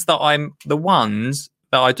ones that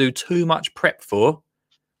I do too much prep for,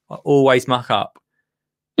 I always muck up.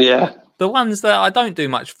 Yeah. The ones that I don't do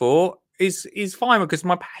much for is fine because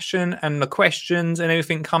my passion and the questions and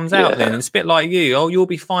everything comes out then. It's a bit like you. Oh, you'll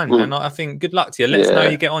be fine, man. I think good luck to you. Let us know how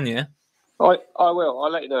you get on, yeah? I will.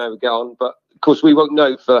 I'll let you know how we get on. But, of course, we won't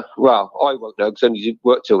know I won't know because I only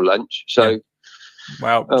work till lunch. So,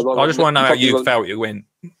 well, I just want to know how you felt it went.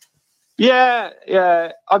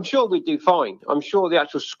 Yeah. I'm sure we do fine. I'm sure the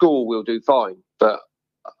actual school will do fine. But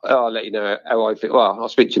I'll let you know how I feel. Well, I'll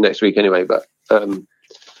speak to you next week anyway, but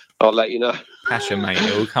I'll let you know. Passion, mate.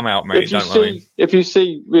 It will come out, mate. Don't worry. If you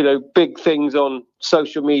see, big things on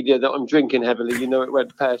social media that I'm drinking heavily, you know it went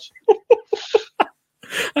to Pesh.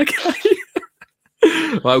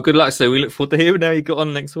 Okay. Well, good luck, Sue. We look forward to hearing how you got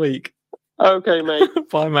on next week. Okay, mate.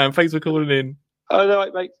 Bye, man. Thanks for calling in. All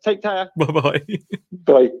right, mate. Take care. Bye-bye.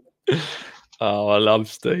 Bye. Oh, I love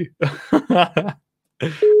Stu.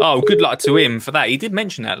 Oh, good luck to him for that. He did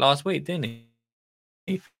mention that last week, didn't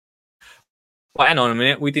he? Well, hang on a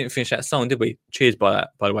minute. We didn't finish that song, did we? Cheers by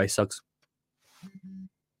the way, Suggs.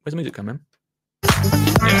 Where's the music coming?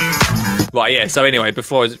 Yeah. Right, yeah. So anyway,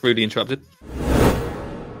 before I was rudely interrupted.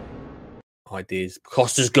 Ideas.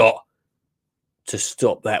 Costa's got to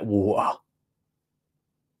stop that water.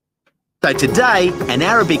 So today, an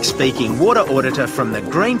Arabic-speaking water auditor from the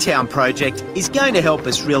Greentown project is going to help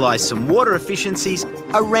us realise some water efficiencies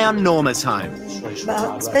around Norma's home.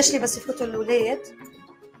 especially بس يفوتوا الأولاد.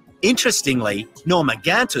 Interestingly, Norma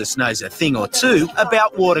Gantus knows a thing or two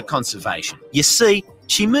about water conservation. You see,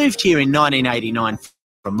 she moved here in 1989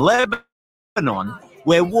 from Lebanon,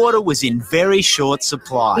 where water was in very short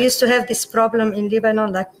supply. We used to have this problem in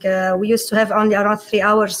Lebanon, we used to have only around 3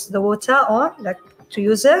 hours the water on, to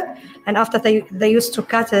use it, and after they used to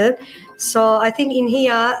cut it. So I think in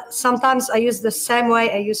here, sometimes I use the same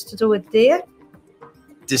way I used to do it there.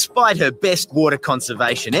 Despite her best water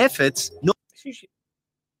conservation efforts, not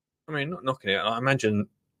knocking it.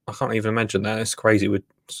 I can't even imagine that. It's crazy. We're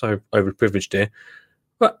so overprivileged here.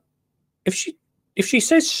 But if she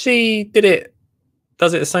says she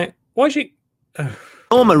does it the same, why is she?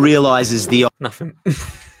 Norma realises nothing.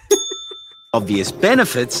 obvious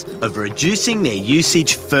benefits of reducing their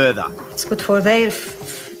usage further. It's good for their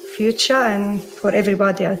future and for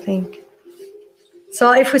everybody, I think.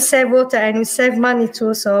 So if we save water and we save money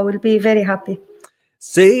too, so we'll be very happy.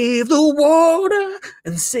 Save the water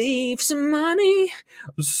and save some money.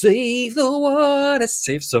 Save the water,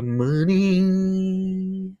 save some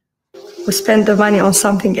money. We spend the money on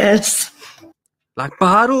something else. Like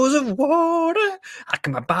bottles of water. I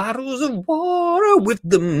can buy bottles of water with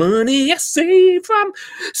the money I save from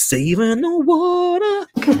saving the water.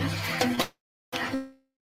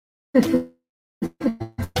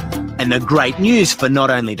 And the great news for not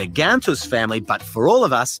only the Gantus family, but for all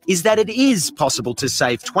of us, is that it is possible to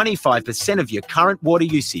save 25% of your current water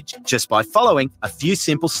usage just by following a few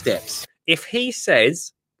simple steps. If he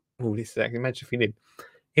says, imagine if he did.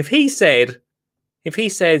 If he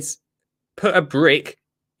says, put a brick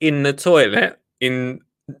in the toilet in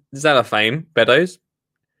Zalafame, Beddoes,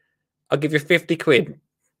 I'll give you 50 quid.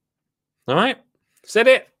 All right? Said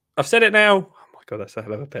it. I've said it now. Oh my God, that's a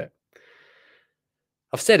hell of a bet.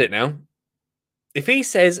 I've said it now. If he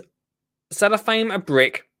says, Zalafame a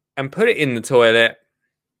brick and put it in the toilet,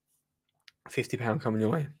 £50 coming your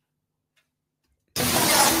way.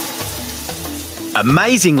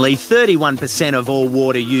 Amazingly, 31% of all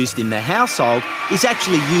water used in the household is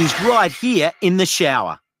actually used right here in the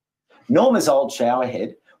shower. Norma's old shower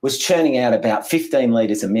head was churning out about 15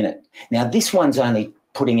 litres a minute. Now, this one's only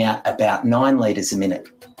putting out about 9 litres a minute.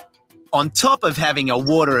 On top of having a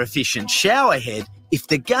water-efficient shower head, if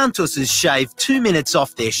the Gantuses shave 2 minutes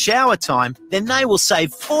off their shower time, then they will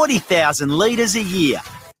save 40,000 litres a year.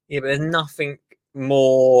 Yeah, but there's nothing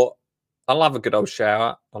more... I love a good old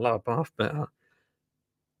shower. I love a bath better.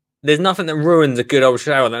 There's nothing that ruins a good old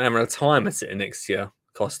shower than having a timer sitting next to you,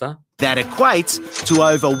 Costa. That equates to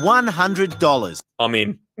over $100. I'm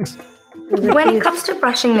in. When it comes to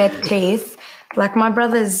brushing their teeth, like my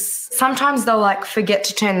brothers, sometimes they'll like forget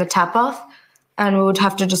to turn the tap off and we would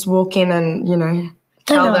have to just walk in and, you know,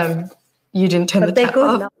 tell them you didn't turn the tap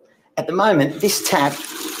off. At the moment, this tap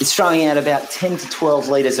is throwing out about 10 to 12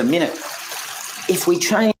 litres a minute. If we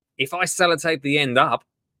change... If I sellotape the end up,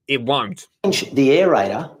 it won't. The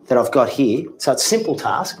aerator that I've got here, so it's a simple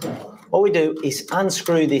task. What we do is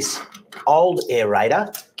unscrew this old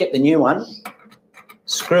aerator, get the new one,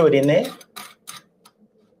 screw it in there,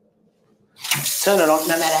 turn it on.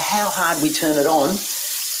 No matter how hard we turn it on,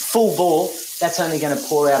 full bore, that's only going to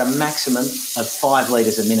pour out a maximum of 5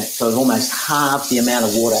 litres a minute. So we've almost halved the amount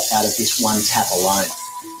of water out of this one tap alone.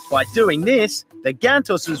 By doing this, the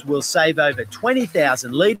Gantuses will save over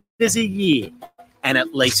 20,000 litres a year and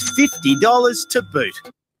at least $50 to boot.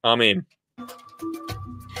 I'm in.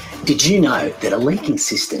 Did you know that a leaking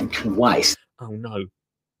system can waste... Oh, no.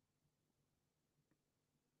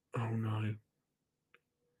 Oh, no.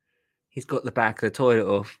 He's got the back of the toilet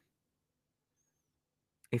off.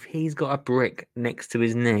 If he's got a brick next to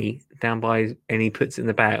his knee, down by his, and he puts it in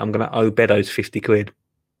the bag, I'm going to owe Beddoes 50 quid.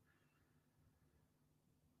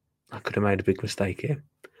 I could have made a big mistake here.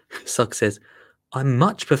 Sugg says, I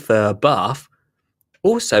much prefer a bath.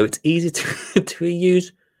 Also, it's easy to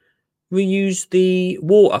reuse the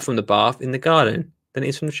water from the bath in the garden than it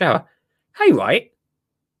is from the shower. Hey, right.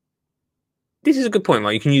 This is a good point,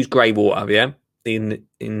 right? You can use grey water, yeah? In the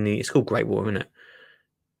it's called grey water, isn't it?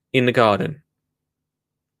 In the garden.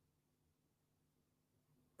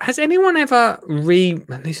 Has anyone ever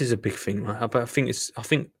this is a big thing, right? But I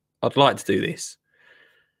think I'd like to do this.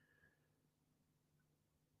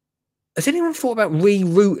 Has anyone thought about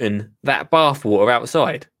rerouting that bath water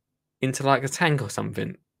outside into like a tank or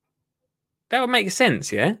something? That would make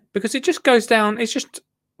sense, yeah? Because it just goes down, it's just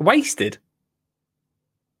wasted.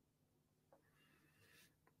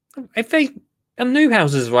 If they are new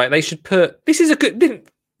houses, right, they should put this is a good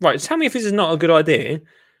right, tell me if this is not a good idea.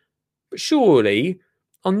 But surely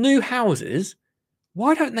on new houses,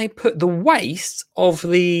 why don't they put the waste of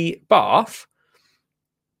the bath?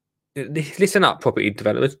 Listen up, property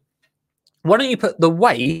developers. Why don't you put the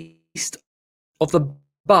waste of the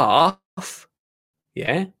bath,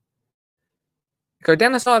 yeah, go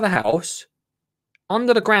down the side of the house,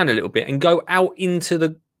 under the ground a little bit, and go out into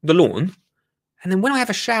the lawn. And then when I have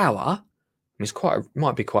a shower,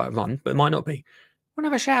 might be quite a run, but it might not be. When I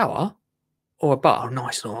have a shower or a bath,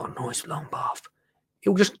 nice long bath, it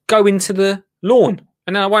will just go into the lawn,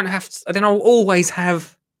 and then I won't have to. Then I'll always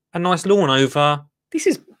have a nice lawn over. This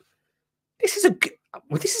is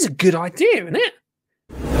a good idea, isn't it?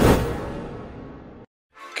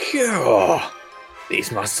 God,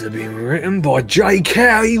 this must have been written by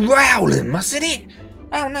J.K. Rowling, mustn't it?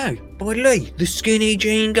 Oh no, by Lee, the Skinny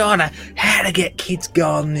Jean Gardener, How to Get Kids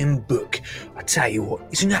Gardening book. I tell you what,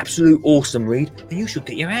 it's an absolute awesome read, and you should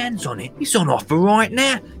get your hands on it. It's on offer right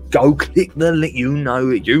now. Go click the link. You know.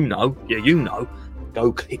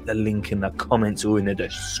 Go click the link in the comments or in the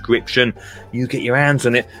description. You get your hands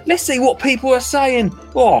on it. Let's see what people are saying.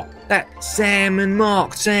 Oh, that Sam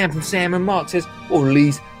from Sam and Mark says, "Oh,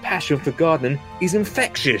 Lee's passion for gardening is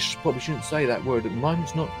infectious." Probably shouldn't say that word at the moment.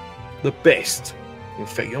 It's not the best. In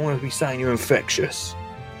fact, you don't want to be saying you're infectious,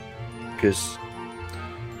 because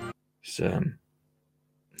it's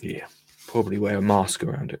probably wear a mask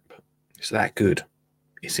around it, but it's that good.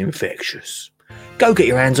 It's infectious. Go get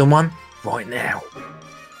your hands on one right now.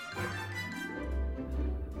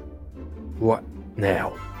 Right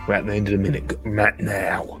now. We're at the end of the minute. Right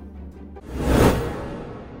now.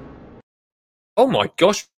 Oh my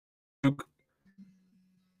gosh.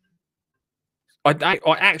 I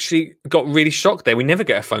actually got really shocked there. We never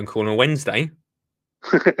get a phone call on a Wednesday.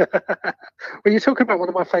 Well, you're talking about one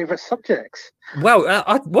of my favourite subjects. Well,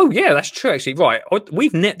 yeah, that's true. Actually, right?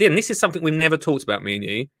 This is something we've never talked about, me and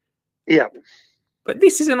you. Yeah, but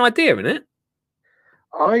this is an idea, isn't it?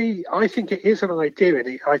 I think it is an idea,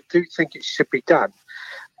 and I do think it should be done.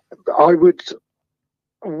 I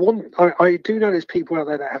do know there's people out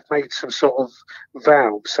there that have made some sort of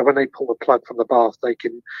valve, so when they pull the plug from the bath, they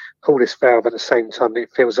can pull this valve at the same time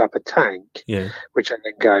it fills up a tank, which they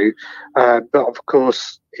then go. But of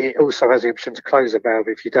course, it also has the option to close a valve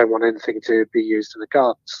if you don't want anything to be used in the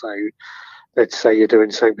garden. So let's say you're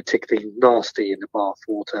doing something particularly nasty in the bath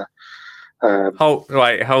water. Hold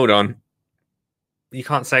on. You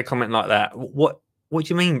can't say a comment like that. What do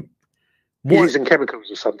you mean? Using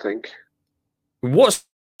chemicals or something. What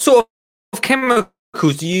sort of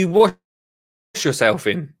chemicals do you wash yourself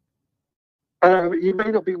in? You may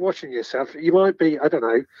not be washing yourself. You might be, I don't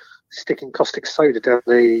know, sticking caustic soda down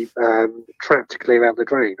the trap to clear out the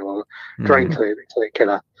drain, or drain cleaner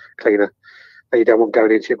that you don't want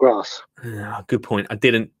going into your grass. Good point. I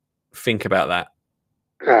didn't think about that.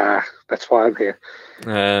 That's why I'm here.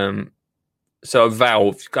 So a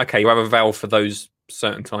valve. Okay, you have a valve for those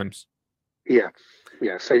certain times. Yeah.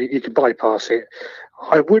 So you can bypass it.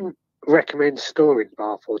 I wouldn't recommend storing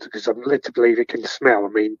bath water because I'm led to believe it can smell. I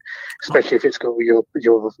mean, especially if it's got your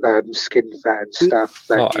skin fat and stuff.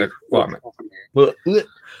 I'm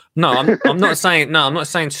not saying. No, I'm not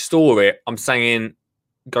saying store it. I'm saying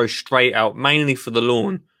go straight out, mainly for the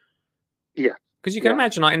lawn. Yeah, because you can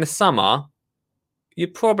imagine, like in the summer,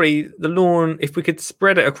 you'd probably the lawn. If we could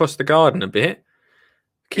spread it across the garden a bit,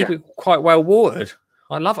 keep it quite well watered.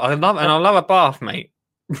 I love it, and I love a bath, mate.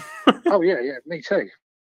 Oh yeah, me too.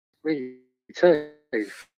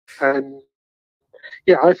 And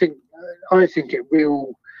I think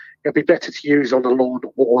it'll be better to use on the lawn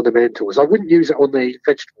or ornamentals. I wouldn't use it on the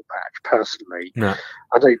vegetable patch personally. No.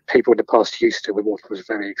 I know people in the past used to when water was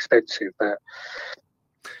very expensive, but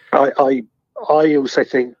I also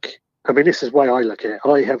think, I mean, this is the way I look at it.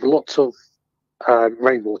 I have lots of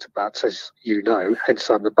rainwater butts, as you know, hence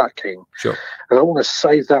I'm the butt king. Sure. And I want to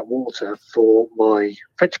save that water for my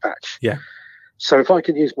veg patch. Yeah. So if I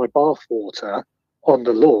can use my bath water on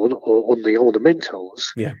the lawn or on the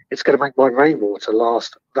ornamentals, it's going to make my rainwater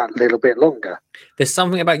last that little bit longer. There's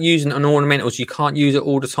something about using it on ornamentals. You can't use it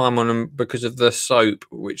all the time on them because of the soap,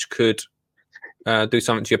 which could do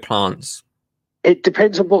something to your plants. It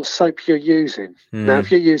depends on what soap you're using. Now, if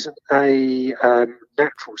you're using a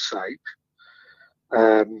natural soap,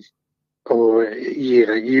 or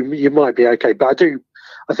you might be okay. But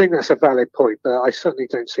I think that's a valid point. But I certainly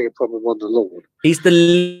don't see a problem on the lawn. Is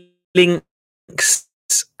the Lynx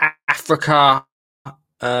Africa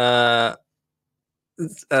shower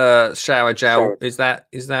gel? Is that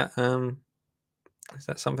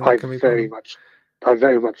something that can be? I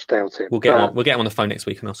very much doubt it. We'll get him on the phone next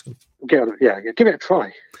week and ask him. Give it a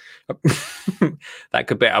try. That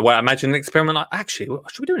could be. Well, imagine an experiment like. Actually,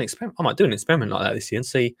 should we do an experiment? I might do an experiment like that this year and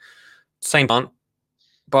see. Same plant,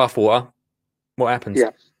 bath water. What happens?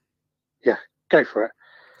 Yeah, go for it.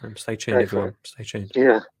 Stay tuned, everyone. Stay tuned.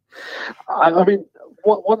 Yeah, I mean,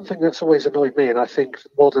 one thing that's always annoyed me, and I think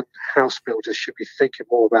modern house builders should be thinking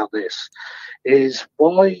more about this, is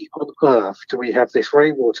why on earth do we have this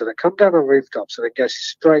rainwater that comes down on rooftops and it goes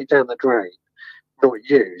straight down the drain, not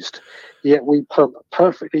used, yet we pump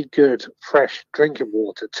perfectly good, fresh drinking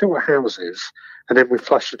water to our houses and then we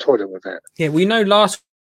flush the toilet with it? Yeah, we know last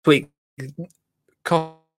week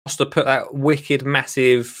Costa put that wicked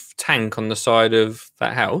massive tank on the side of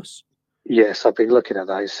that house. Yes, I've been looking at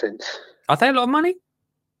those since. Are they a lot of money?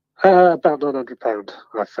 About £900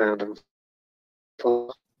 I found them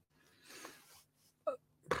for.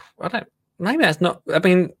 I don't maybe that's not. I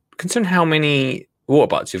mean, considering how many water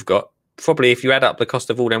butts you've got, probably if you add up the cost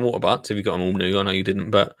of all them water butts, if you got them all new, I know you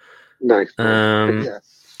didn't, but no. Yeah.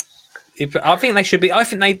 I think they should be. I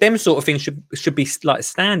think them sort of things should be like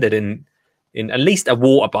standard in at least a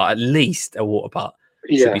water butt. At least a water butt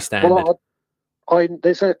should be standard. Well,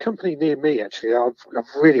 there's a company near me actually. I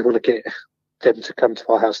really want to get them to come to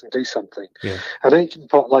our house and do something. Yeah. And they can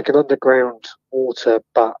put like an underground water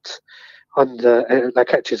butt that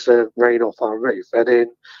catches the rain off our roof, and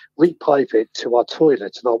then we pipe it to our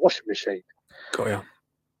toilet and our washing machine. Got ya.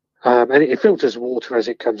 And it filters water as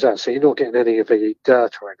it comes out, so you're not getting any of the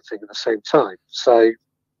dirt or anything at the same time. So,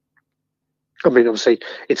 I mean, obviously,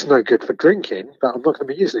 it's no good for drinking, but I'm not going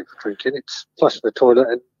to be using it for drinking. It's flushing the toilet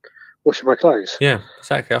and washing my clothes. Yeah,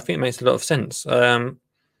 exactly. I think it makes a lot of sense.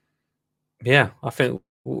 Yeah, I think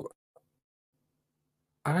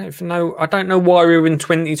I don't know why we're in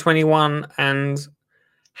 2021 and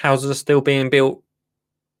houses are still being built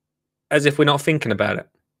as if we're not thinking about it.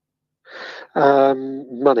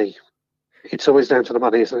 Money. It's always down to the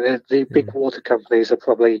money, isn't it? The big water companies are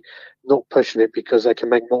probably not pushing it because they can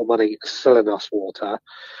make more money selling us water,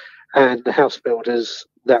 and the house builders,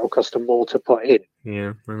 that will cost them more to put in.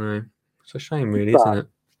 Yeah, I know. It's a shame, really, isn't it?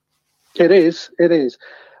 It is.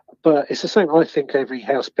 But it's the same. I think every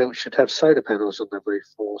house built should have solar panels on the roof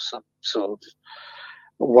or some sort of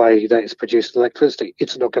way that it's produced electricity.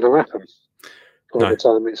 It's not going to happen all the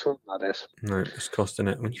time. It's not like this. No, it's costing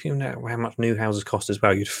it. When you think about how much new houses cost as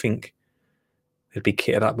well, you'd think they'd be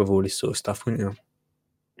kitted up with all this sort of stuff, wouldn't you?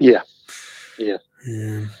 Yeah. I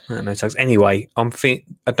don't know. Anyway, I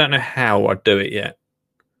don't know how I'd do it yet.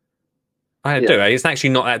 I do it. It's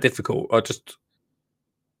actually not that difficult.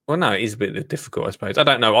 Well, no, it is a bit difficult, I suppose. I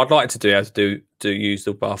don't know. I'd like to do how to use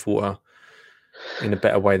the bath water in a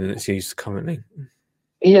better way than it's used currently.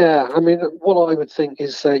 Yeah, I mean, what I would think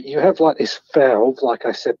is you have like this valve, like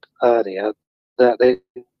I said earlier, that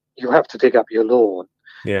you have to dig up your lawn.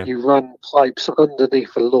 Yeah. You run pipes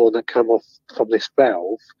underneath the lawn that come off from this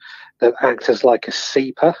valve that act as like a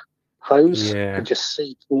seeper hose and just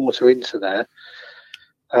seep water into there.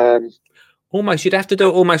 Almost, you'd have to do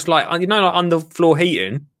it almost like, like underfloor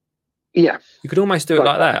heating. Yeah. You could almost do it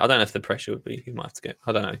like that. I don't know if the pressure would be, you might have to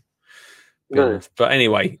I don't know. No. But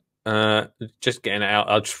anyway, just getting it out,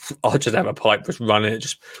 I'll just have a pipe just running it.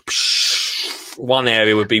 Just one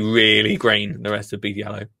area would be really green, the rest would be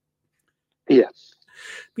yellow. Yeah.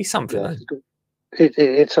 Be something though.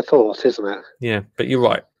 It's a thought, isn't it? Yeah, but you're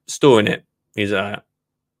right. Storing it is a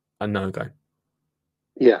no-go.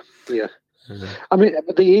 Yeah. I mean,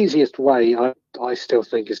 the easiest way, I still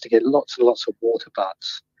think, is to get lots and lots of water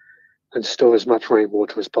butts and store as much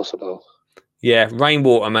rainwater as possible. Yeah,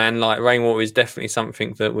 rainwater, man. Like, rainwater is definitely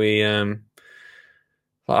something that we, like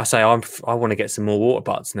I say, I want to get some more water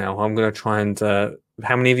butts now. I'm going to try and,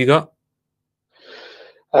 how many have you got?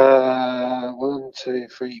 1, 2,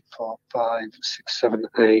 3, 4, 5, 6, 7,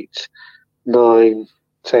 8, 9,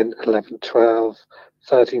 10, 11, 12,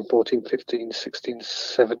 13, 14, 15, 16,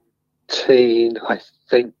 17, I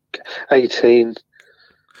think 18.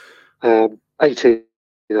 18,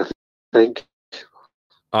 I think.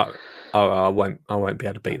 I won't be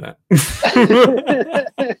able to beat that.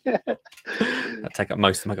 I take up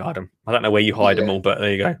most of my garden. I don't know where you hide them all, but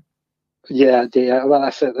there you go. Yeah. Well,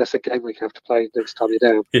 that's a game we have to play next time you're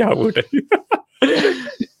down. Yeah, I will do.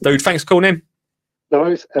 Dude, thanks for calling in. No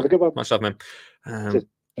worries. Have a good one. Much love, man.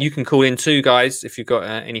 You can call in too, guys, if you've got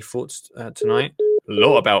any thoughts tonight.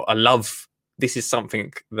 I love. This is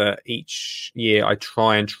something that each year I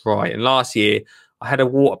try. And last year I had a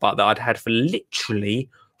water butt that I'd had for literally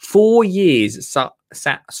 4 years.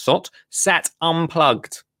 Sat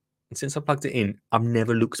unplugged. And since I plugged it in, I've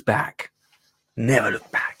never looked back. Never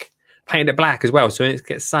looked back. Painted it black as well, so when it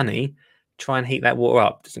gets sunny, try and heat that water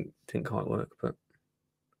up. Didn't quite work, but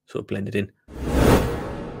sort of blended in.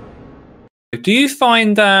 Do you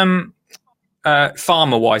find farmer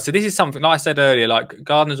wise, so this is something like I said earlier, like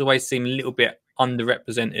gardeners always seem a little bit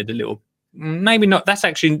underrepresented, maybe not, that's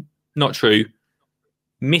actually not true,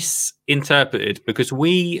 misinterpreted, because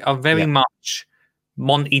we are very much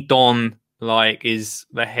Monty Don, like, is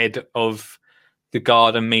the head of the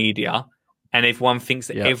garden media, and everyone thinks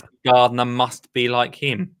that every gardener must be like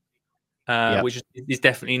him, which is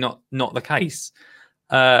definitely not the case.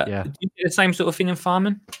 Do you do the same sort of thing in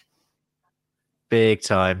farming? Big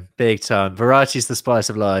time. Variety is the spice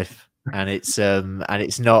of life, and it's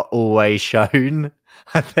not always shown,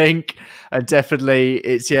 I think. And definitely,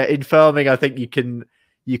 it's in farming. I think you can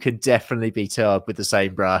definitely be tarred with the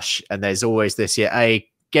same brush, and there's always this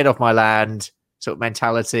get off my land sort of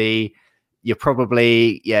mentality. You're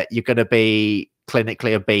probably you're going to be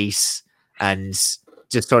clinically obese, and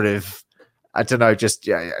just sort of, I don't know, just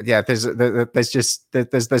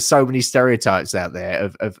there's so many stereotypes out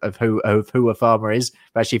there of who a farmer is.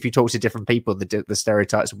 But actually, if you talk to different people, the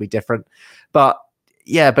stereotypes will be different. But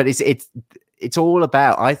yeah, but it's all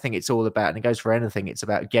about, I think it's all about, and it goes for anything, it's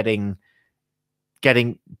about getting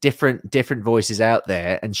different voices out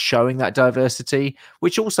there and showing that diversity,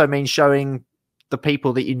 which also means showing the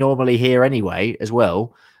people that you normally hear anyway as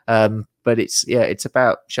well. But it's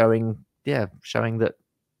about showing that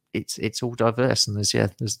it's all diverse, and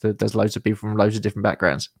there's loads of people from loads of different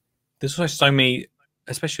backgrounds. There's also so many,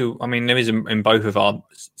 especially, I mean, there is in both of our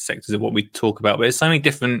sectors of what we talk about, but there's so many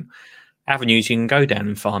different avenues you can go down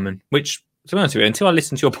in farming, which, to be honest with you, until I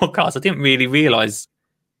listened to your podcast, I didn't really realise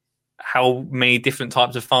how many different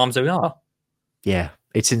types of farms there are. Yeah,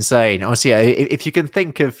 it's insane. Honestly, if you can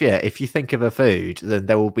think of if you think of a food, then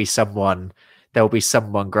there will be someone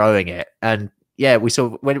growing it. And yeah, we saw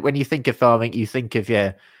when you think of farming, you think of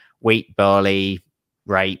wheat, barley,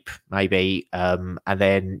 rape, maybe, and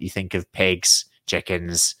then you think of pigs,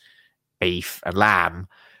 chickens, beef, and lamb.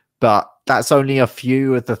 But that's only a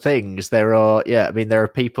few of the things. There are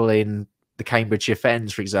people in the Cambridgeshire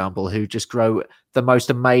Fens, for example, who just grow the most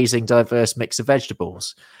amazing diverse mix of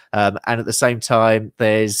vegetables. And at the same time,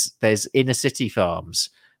 there's inner city farms.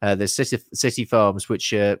 There's city farms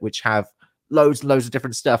which have loads and loads of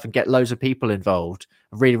different stuff and get loads of people involved.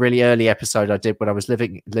 A really, really early episode I did when I was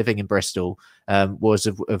living in Bristol was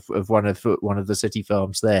of one of the city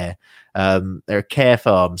farms there. There are care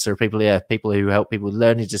farms. There are people who help people with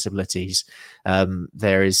learning disabilities.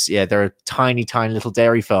 There are tiny little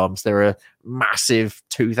dairy farms. There are massive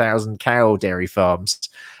 2,000 cow dairy farms.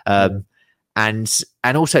 And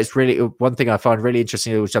also, it's really one thing I find really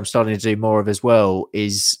interesting, which I'm starting to do more of as well,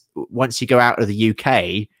 is once you go out of the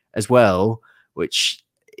UK as well, which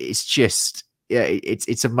is just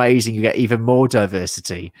it's amazing. You get even more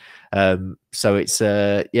diversity. So it's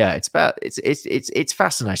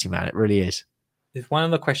fascinating, man. It really is. There's one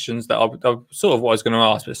of the questions that I sort of what I was going to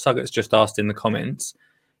ask, but Sugget's just asked in the comments.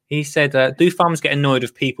 He said, do farmers get annoyed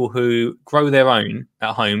with people who grow their own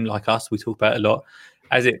at home, like us? We talk about it a lot,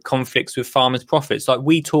 as it conflicts with farmers' profits. Like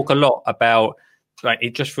we talk a lot about, like,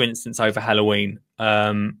 just for instance, over Halloween,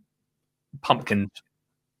 pumpkins.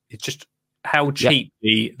 It's just how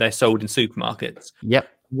cheaply they're sold in supermarkets. Yep.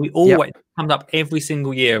 We always comes up every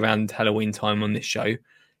single year around Halloween time on this show,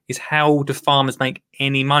 is how do farmers make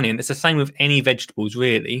any money? And it's the same with any vegetables,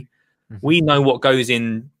 really. Mm-hmm. We know what goes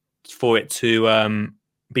in for it to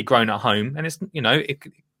be grown at home, and it's, it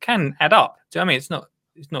can add up. Do you know what I mean?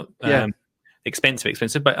 It's not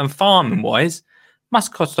expensive, but farming wise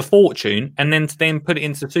must cost a fortune, and then to put it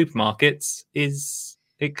into the supermarkets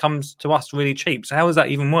it comes to us really cheap. So how does that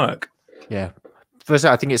even work? Yeah. First,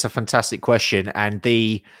 I think it's a fantastic question, and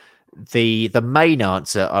the main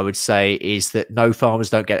answer I would say is that no,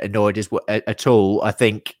 farmers don't get annoyed at all. I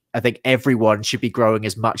think everyone should be growing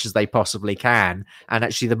as much as they possibly can, and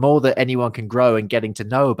actually, the more that anyone can grow and getting to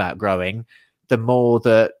know about growing, the more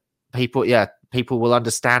that people will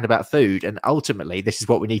understand about food. And ultimately, this is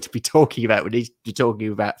what we need to be talking about. We need to be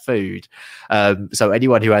talking about food. So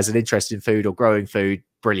anyone who has an interest in food or growing food,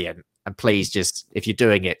 brilliant. And please, just if you're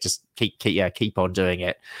doing it, just keep on doing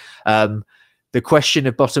it. The question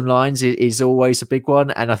of bottom lines is always a big one,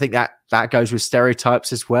 and I think that goes with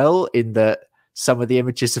stereotypes as well. In that some of the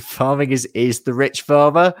images of farming is the rich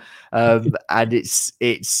farmer, and it's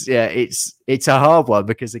a hard one,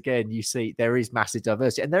 because again, you see there is massive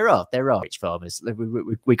diversity, and there are rich farmers.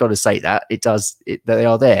 We got to say that they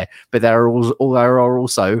are there, but there are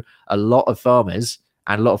also a lot of farmers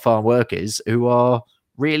and a lot of farm workers who are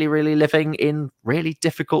really, really living in really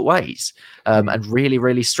difficult ways, and really,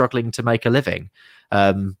 really struggling to make a living.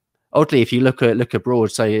 Oddly, if you look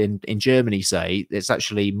abroad, say in Germany, say, it's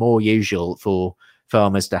actually more usual for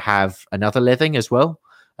farmers to have another living as well.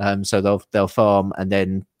 So they'll farm and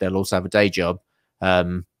then they'll also have a day job.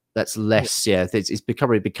 That's less, it's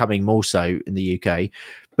becoming more so in the UK,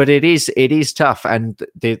 but it is tough. And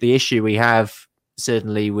the issue we have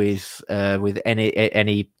certainly with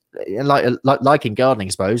any like in gardening,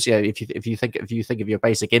 I suppose. Yeah, if you think of your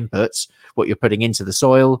basic inputs, what you're putting into the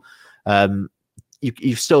soil,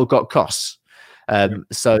 you've still got costs.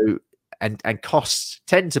 So and costs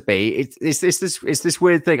tend to be it's this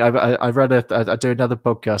weird thing. I do another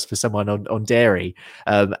podcast for someone on dairy,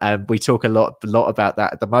 and we talk a lot about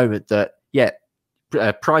that at the moment. That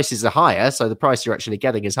prices are higher, so the price you're actually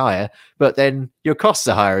getting is higher, but then your costs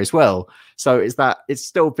are higher as well. So it's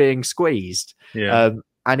still being squeezed. Yeah.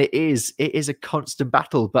 And it is a constant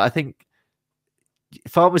battle. But I think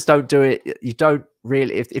farmers don't do it. You don't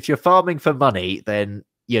really, if you're farming for money, then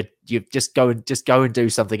you just go and do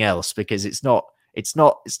something else, because it's not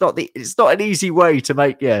an easy way to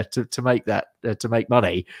make to make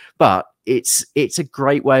money, but it's a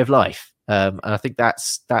great way of life. And I think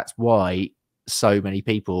that's why so many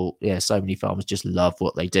people, so many farmers just love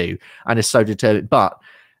what they do and are so determined. But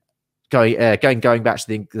going back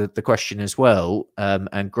to the question as well,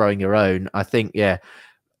 and growing your own, I think,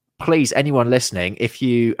 please, anyone listening, if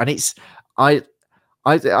you, and it's, I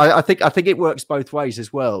think it works both ways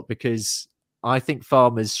as well, because I think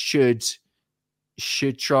farmers should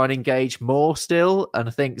try and engage more still. And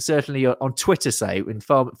I think certainly on Twitter, say, in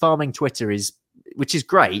farming Twitter which is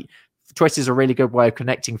great. Twitter is a really good way of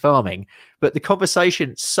connecting farming, but the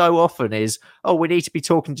conversation so often is, oh, we need to be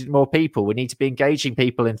talking to more people. We need to be engaging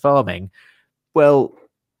people in farming. Well,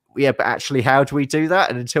 yeah, but actually, how do we do that?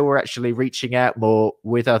 And until we're actually reaching out more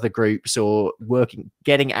with other groups or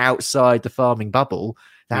getting outside the farming bubble,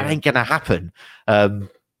 that ain't going to happen.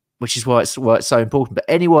 Which is why it's so important. But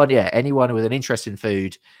anyone with an interest in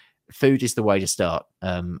food is the way to start.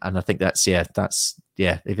 And I think that's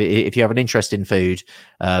if you have an interest in food,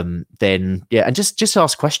 then and just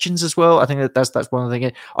ask questions as well. I think that's one of the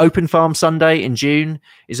things. Open Farm Sunday in June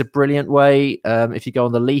is a brilliant way. If you go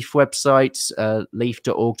on the Leaf website,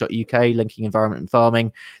 leaf.org.uk, linking environment and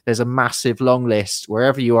farming, there's a massive long list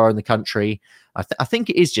wherever you are in the country. I think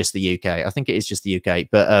it is just the UK.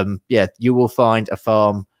 But you will find a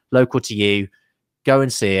farm local to you. Go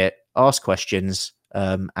and see it, ask questions,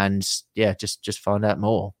 and just find out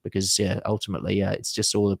more, because ultimately it's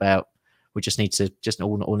just all about, we just need to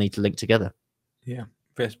all need to link together. Yeah,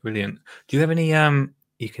 that's brilliant. Do you have any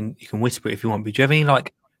you can whisper it if you want, but do you have any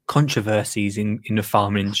like controversies in the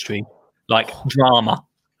farm industry, like drama?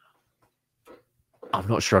 I'm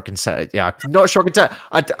not sure I can say it. Yeah, I'm not sure I can tell.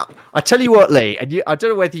 I tell you what, Lee, and I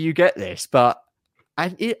don't know whether you get this, but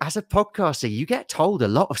as a podcaster, you get told a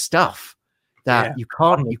lot of stuff that you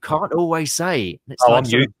can't always say. It's why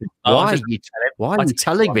are you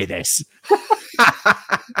telling me this?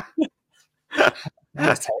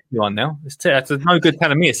 That's everyone now. It's no good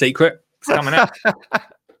telling me a secret. It's coming out.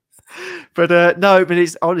 But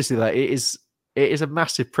it's honestly like it is a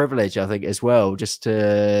massive privilege, I think, as well, just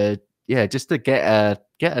to get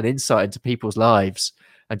an insight into people's lives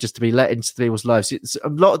and just to be let into people's lives. It's a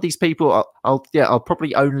lot of these people I'll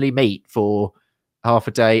probably only meet for half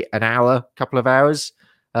a day, an hour, couple of hours.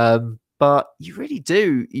 But you really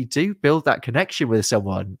do build that connection with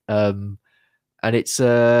someone. And it's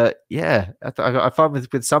I find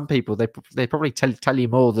with some people they probably tell you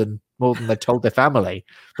more than they've told their family.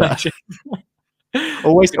 But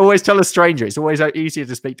always tell a stranger. It's always easier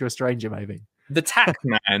to speak to a stranger, maybe. The tax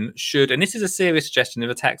man should, and this is a serious suggestion if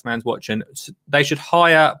a tax man's watching, they should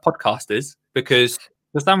hire podcasters, because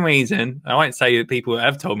for some reason, I won't say that people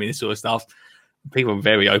have told me this sort of stuff, people are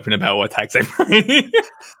very open about what tax they pay.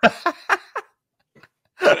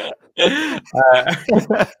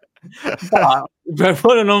 But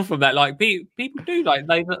following on from that, like people do,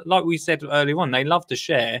 like we said earlier on, they love to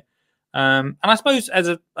share. And I suppose as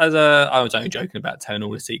a I was only joking about telling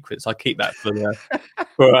all the secrets. I keep that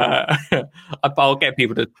I'll get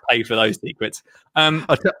people to pay for those secrets.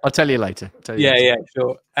 I'll tell you later.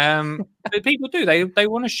 Sure. But people do. They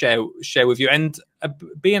want to share with you, and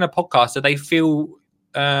being a podcaster, they feel,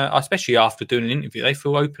 especially after doing an interview, they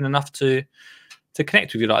feel open enough to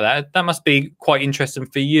connect with you like that. That must be quite interesting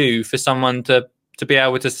for you, for someone to be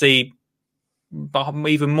able to see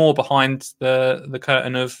even more behind the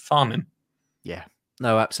curtain of farming. Yeah,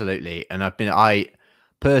 no, absolutely. And I've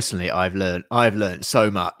learned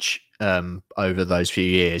so much over those few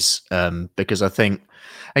years, because I think,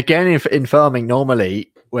 again, in farming,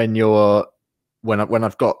 normally when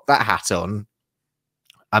I've got that hat on,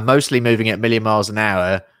 I'm mostly moving at a million miles an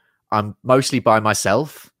hour. I'm mostly by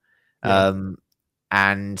myself. And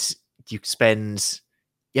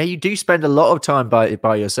you do spend a lot of time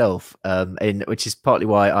by yourself, which is partly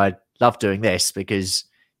why I love doing this, because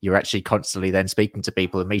you're actually constantly then speaking to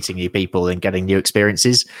people and meeting new people and getting new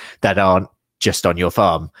experiences that aren't just on your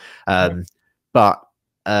farm. But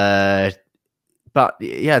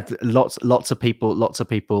yeah, lots of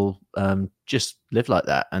people just live like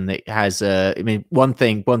that, and it has. One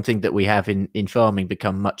thing that we have in farming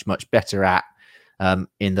become much better at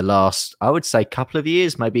in the last, I would say, couple of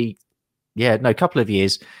years, couple of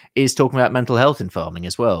years, is talking about mental health in farming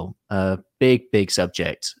as well. Big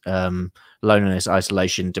subject. Loneliness,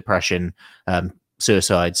 isolation, depression,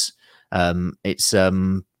 suicides. It's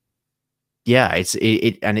again,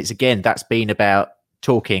 that's been about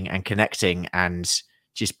talking and connecting and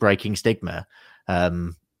just breaking stigma.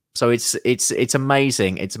 So it's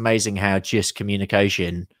amazing. It's amazing how just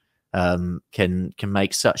communication can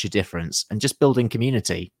make such a difference, and just building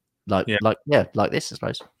community like this, I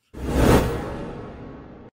suppose.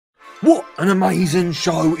 What an amazing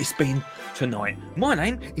show it's been tonight. My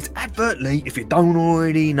name is Advert Lee, if you don't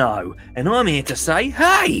already know, and I'm here to say,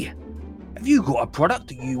 hey, have you got a product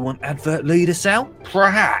that you want Advert Lee to sell?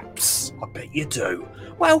 Perhaps. I bet you do.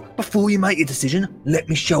 Well, before you make your decision, let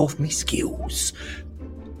me show off my skills.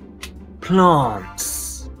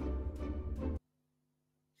 Plants.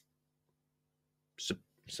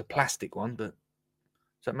 It's a plastic one, but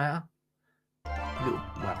does that matter?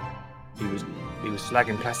 He was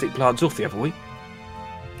slagging plastic plants off the other week.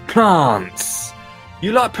 Plants.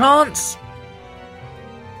 You like plants?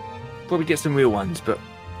 Probably get some real ones, but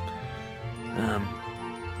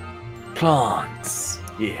plants.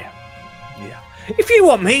 Yeah. If you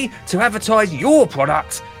want me to advertise your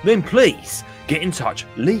product, then please get in touch.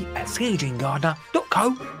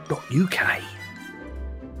 lee@skinnyjeangardener.co.uk.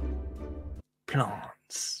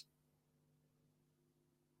 Plants.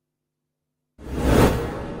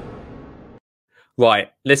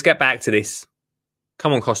 Right, let's get back to this.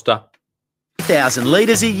 Come on, Costa. 1,000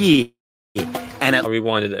 litres a year, and I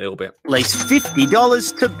rewinded it a little bit. At least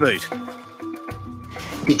 $50 to boot.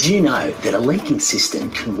 Did you know that a leaking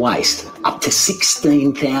system can waste up to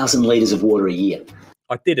 16,000 litres of water a year?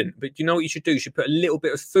 I didn't, but you know what you should do? You should put a little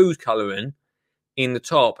bit of food colouring in the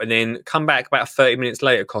top and then come back about 30 minutes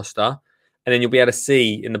later, Costa, and then you'll be able to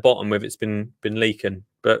see in the bottom whether it's been leaking.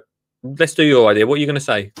 But let's do your idea. What are you going to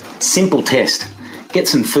say? Simple test. Get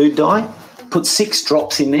some food dye, put 6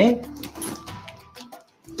 drops in there,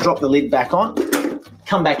 drop the lid back on,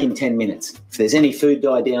 come back in 10 minutes. If there's any food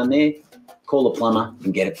dye down there, call a plumber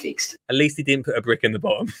and get it fixed. At least he didn't put a brick in the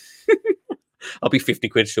bottom. I'll be 50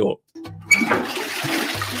 quid short.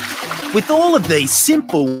 With all of these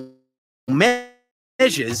simple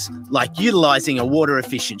measures, like utilising a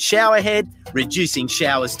water-efficient shower head, reducing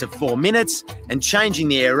showers to 4 minutes, and changing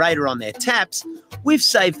the aerator on their taps, we've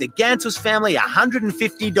saved the Gantus family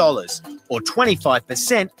 $150, or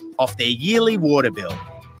 25% off their yearly water bill.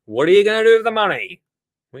 What are you going to do with the money?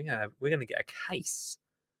 We're going to get a case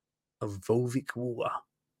of Volvic water.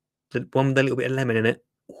 The one with a little bit of lemon in it.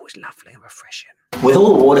 Oh, it's lovely and refreshing. With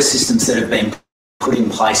all the water systems that have been put in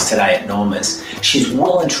place today at Norma's, she's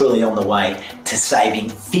well and truly on the way to saving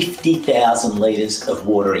 50,000 litres of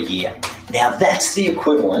water a year. Now, that's the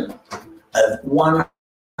equivalent of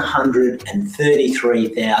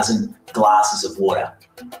 133,000 glasses of water.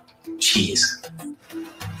 Cheers.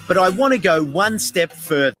 But I want to go one step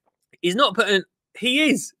further. He's not putting... He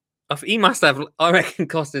is. He must have... I reckon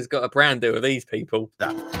Costa's got a brand deal with these people.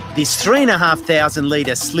 This 3,500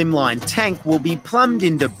 litre slimline tank will be plumbed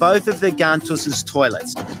into both of the Gantus's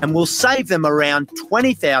toilets and will save them around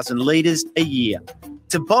 20,000 litres a year.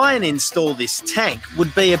 To buy and install this tank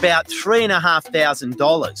would be about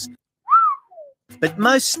 $3,500. But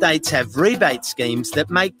most states have rebate schemes that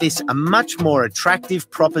make this a much more attractive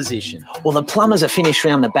proposition. Well, the plumbers are finished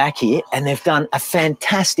round the back here and they've done a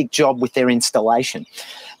fantastic job with their installation.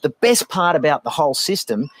 The best part about the whole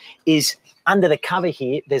system is under the cover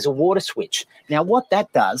here, there's a water switch. Now, what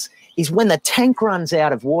that does is when the tank runs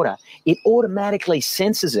out of water, it automatically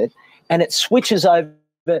senses it and it switches over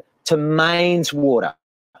to mains water.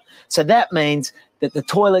 So that means that the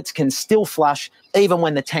toilets can still flush even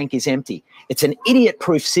when the tank is empty. It's an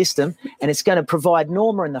idiot-proof system and it's going to provide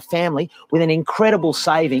Norma and the family with an incredible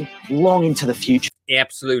saving long into the future.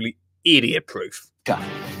 Absolutely idiot-proof.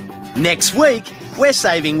 Next week, we're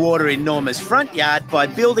saving water in Norma's front yard by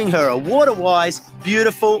building her a water-wise,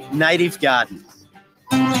 beautiful native garden.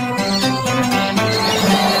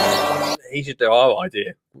 He should do our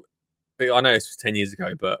idea. I know this was 10 years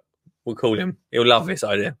ago, but we'll call him. He'll love this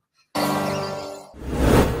idea.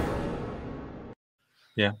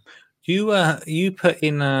 Yeah. You put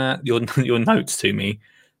in your notes to me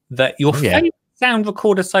that your favourite sound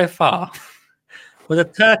recorder so far was a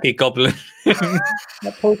turkey gobbling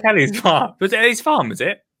at Paul Kelly's farm. Was it at his farm, was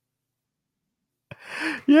it?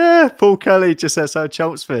 Yeah, Paul Kelly just outside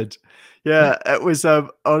Chelmsford. Yeah, it was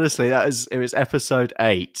honestly it was episode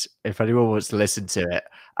 8, if anyone wants to listen to it.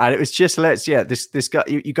 And it was just this guy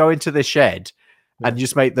you go into the shed and you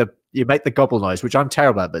just make the gobble noise, which I'm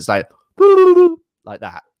terrible at, but it's like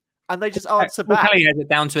that. And they just answer back. Kelly has it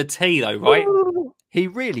down to a T, though, right? He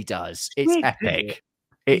really does. It's epic.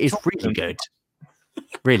 It is really good.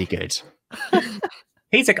 Really good. I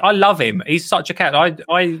love him. He's such a cat. I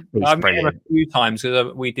met him a few times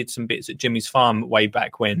because we did some bits at Jimmy's farm way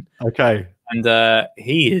back when. Okay. And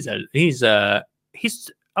he's I've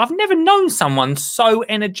never known someone so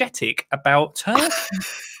energetic about turkey.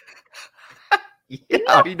 Yeah,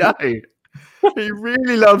 I know. He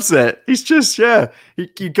really loves it. He's just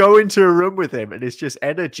you go into a room with him and it's just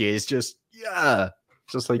energy. It's just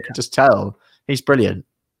just like you can just tell. He's brilliant.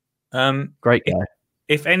 Great guy.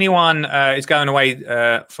 If anyone is going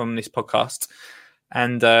away from this podcast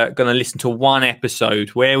and going to listen to one episode,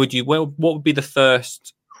 what would be the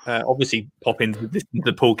first? Obviously, pop in to listen to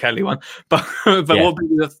the Paul Kelly one, but what would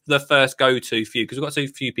be the first go-to for you? Because we've got so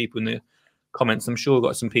few people in the comments. I'm sure we've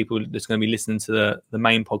got some people that's going to be listening to the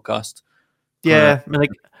main podcast. Yeah,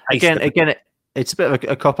 again, it's a bit of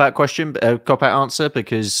a cop-out question, a cop-out answer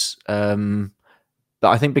because, but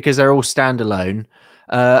I think because they're all standalone.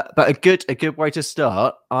 But a good way to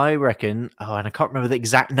start, I reckon. Oh, and I can't remember the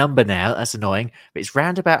exact number now. That's annoying. But it's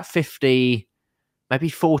round about 50, maybe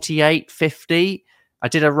 48, 50. I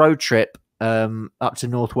did a road trip up to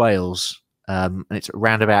North Wales, and it's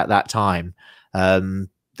around about that time.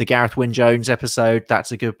 The Gareth Wyn-Jones episode,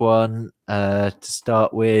 that's a good one to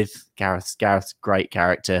start with. Gareth's great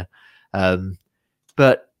character,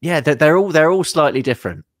 but yeah, they're all slightly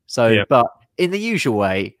different. So, but in the usual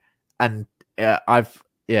way, and I've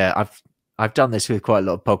done this with quite a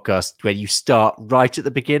lot of podcasts where you start right at the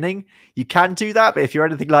beginning. You can do that, but if you're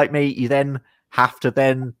anything like me, you then have to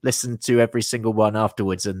then listen to every single one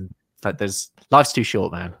afterwards, and life's too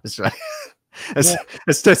short, man. It's right.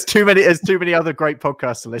 There's too many other great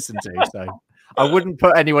podcasts to listen to, so I wouldn't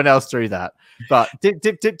put anyone else through that. But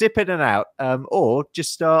dip in and out, or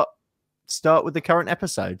just start with the current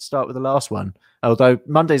episode. Start with the last one. Although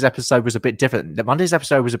Monday's episode was a bit different. Monday's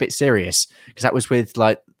episode was a bit serious because that was with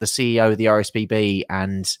like the CEO of the RSPB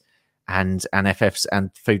and FFs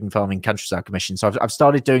and Food and Farming Countryside Commission. So I've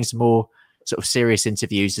started doing some more sort of serious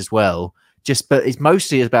interviews as well. But it's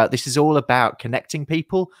mostly about, this is all about connecting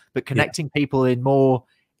people, but connecting people in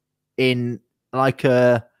like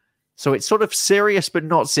so it's sort of serious, but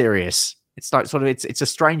not serious. It's like sort of, it's a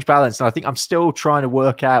strange balance. And I think I'm still trying to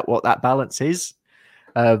work out what that balance is.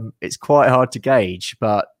 It's quite hard to gauge,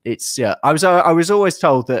 but it's, I was always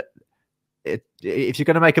told that if you're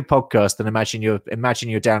going to make a podcast, then imagine you're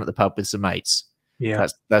down at the pub with some mates. Yeah.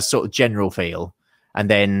 That's sort of general feel. And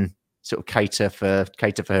then sort of cater for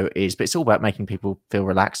who it is, but it's all about making people feel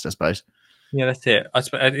relaxed, I suppose. Yeah, that's it. I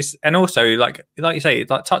suppose, and also like you say,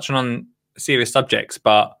 like touching on serious subjects,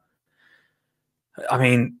 but I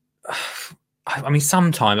mean,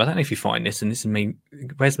 sometimes I don't know if you find this, and this is me.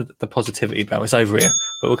 Where's the positivity bell? It's over here,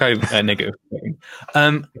 but we'll go negative.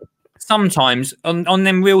 Sometimes on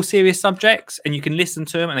them real serious subjects, and you can listen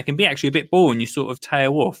to them, and they can be actually a bit boring. You sort of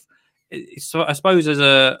tail off. So I suppose as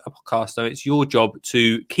a podcaster, it's your job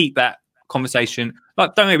to keep that conversation.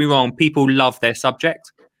 Like, don't get me wrong, people love their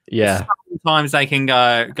subject. Yeah. Sometimes they can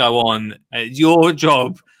go on. It's your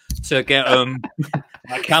job to get them.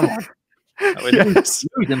 Like, come on. Yes.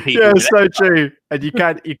 Yeah, so true. And you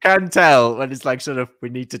can tell when it's like sort of, we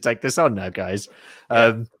need to take this on now, guys.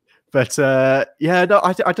 I think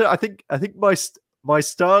my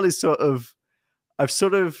style is sort of, I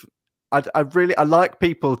like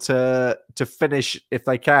people to finish if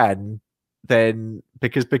they can, then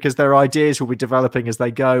because their ideas will be developing as they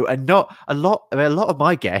go, and not a lot. I mean, a lot of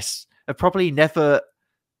my guests have probably never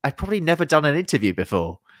done an interview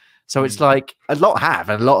before, so it's like a lot have,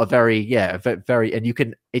 and a lot are very, and you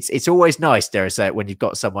can. It's always nice, dare I say it, when you've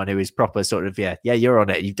got someone who is proper sort of you're on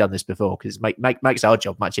it. You've done this before, because it makes our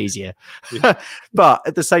job much easier. Yeah. But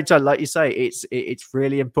at the same time, like you say, it's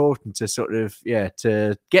really important to sort of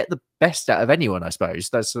to get the best out of anyone. I suppose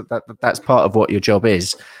that's part of what your job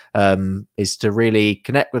is to really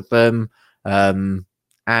connect with them and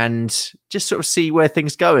just sort of see where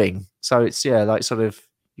things going. So it's like sort of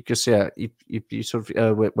you just you sort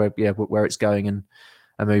of where it's going and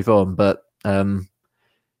move on. But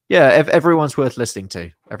everyone's worth listening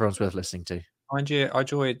to. Mind you, I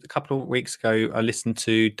enjoyed a couple of weeks ago. I listened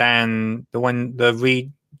to Dan, I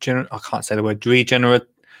can't say the word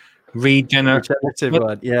regenerative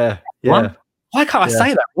one. Yeah. What? Why can't I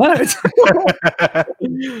say that word?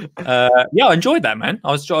 I enjoyed that, man.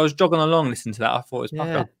 I was jogging along listening to that. I thought it was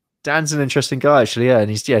pucker. Dan's an interesting guy, actually. Yeah, and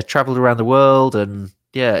he's traveled around the world, and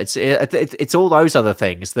it's all those other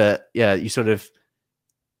things that you sort of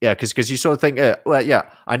because you sort of think I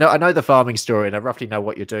know the farming story and I roughly know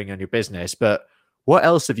what you're doing on your business, but what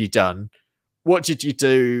else have you done? What did you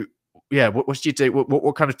do? What did you do?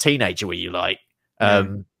 What kind of teenager were you like?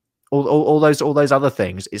 All those other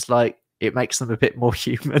things. It's like it makes them a bit more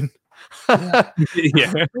human.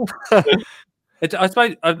 Yeah. I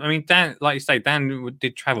suppose. I mean, Dan, like you say, Dan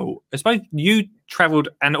did travel. I suppose you travelled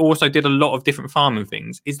and also did a lot of different farming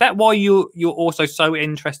things. Is that why you're also so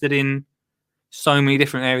interested in so many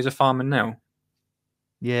different areas of farming now?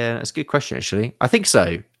 Yeah, that's a good question. Actually, I think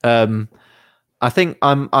so. I think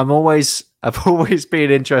I've always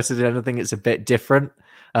been interested in anything that's a bit different,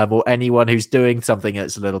 or anyone who's doing something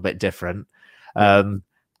that's a little bit different. And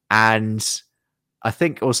I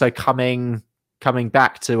think also coming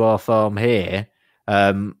back to our farm here,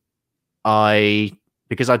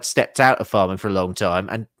 because I'd stepped out of farming for a long time,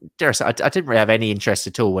 and dare I say, I didn't really have any interest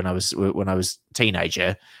at all when I was a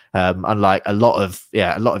teenager. Unlike a lot of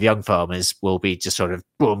young farmers will be just sort of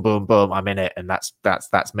boom, boom, boom, I'm in it, and that's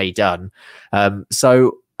me done.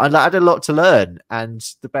 So I had a lot to learn, and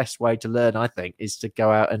the best way to learn, I think, is to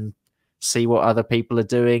go out and see what other people are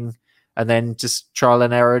doing, and then just trial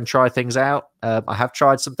and error and try things out. I have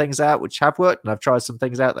tried some things out which have worked, and I've tried some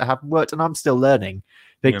things out that haven't worked, and I'm still learning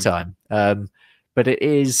big time. But it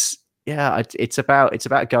is, it's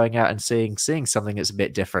about going out and seeing something that's a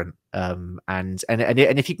bit different. And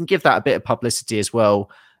if you can give that a bit of publicity as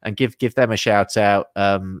well, and give them a shout out,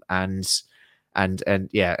 and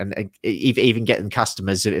even getting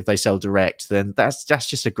customers if they sell direct, then that's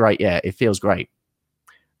just a great. Yeah, it feels great.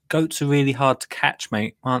 Goats are really hard to catch,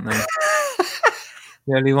 mate, aren't they?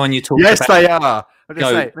 The only one you talk about. Yes, they are.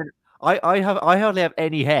 I hardly have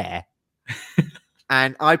any hair,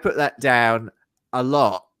 and I put that down a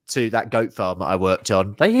lot to that goat farm that I worked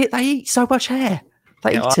on. They eat so much hair.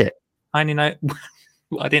 They eat it. I only know.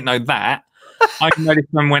 I didn't know that. I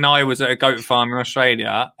noticed them when I was at a goat farm in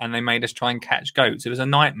Australia, and they made us try and catch goats. It was a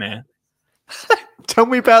nightmare. Tell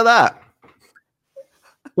me about that.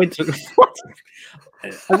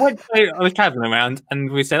 I was traveling around,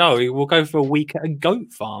 and we said, "Oh, we'll go for a week at a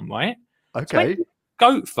goat farm, right?" Okay. So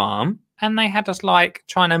goat farm, and they had us like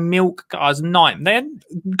trying to milk us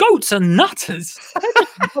goats are nutters.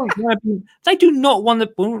 They do not want to.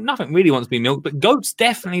 Well, nothing really wants to be milked, but goats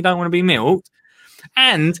definitely don't want to be milked.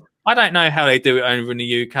 And I don't know how they do it over in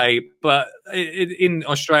the UK, but in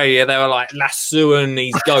Australia they were like lassoing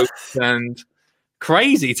these goats and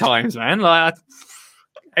crazy times, man. Like.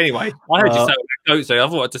 Anyway, I heard you say goats, so I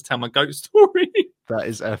thought I'd just tell my goat story. That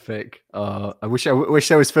is epic. I wish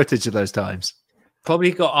there was footage of those times.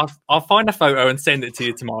 Probably got. I'll find a photo and send it to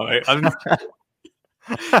you tomorrow.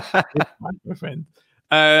 My friend.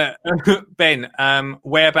 Ben,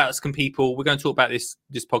 whereabouts can people? We're going to talk about this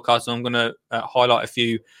podcast, and I'm going to highlight a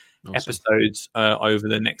few episodes over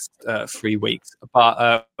the next 3 weeks.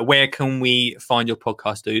 But where can we find your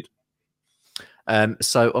podcast, dude?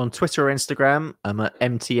 So on Twitter or Instagram, I'm at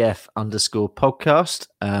MTF_podcast,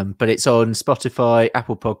 but it's on Spotify,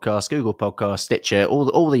 Apple Podcasts, Google Podcasts, Stitcher,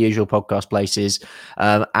 all the usual podcast places.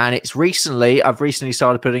 And I've recently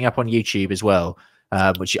started putting up on YouTube as well,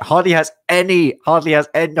 which hardly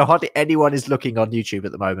anyone is looking on YouTube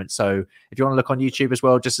at the moment. So if you want to look on YouTube as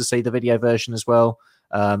well, just to see the video version as well,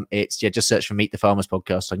 just search for Meet the Farmers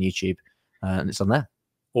Podcast on YouTube, and it's on there.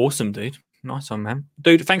 Awesome, dude. Nice one, man.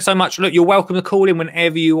 Dude, thanks so much. Look, you're welcome to call in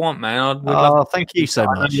whenever you want, man. Thank you so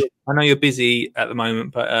much. I know you're busy at the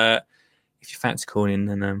moment, but if you fancy calling in,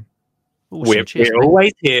 then awesome. we're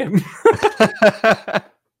always here. Dude,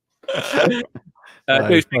 thanks for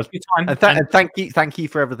your time. And thank you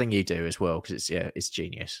for everything you do as well, because it's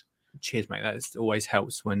genius. Cheers, mate. That always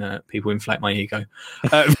helps when people inflate my ego.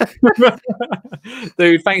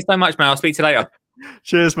 Dude, thanks so much, man. I'll speak to you later.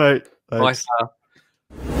 Cheers, mate. Thanks. Bye.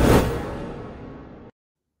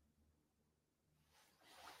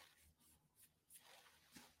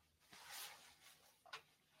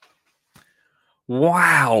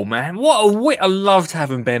 Wow, man. What a week. I loved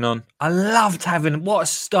having Ben on. What a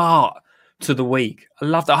start to the week. I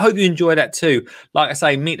loved it. I hope you enjoyed that too. Like I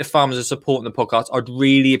say, Meet the Farmers are supporting the podcast. I'd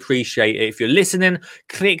really appreciate it. If you're listening,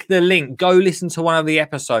 click the link. Go listen to one of the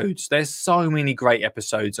episodes. There's so many great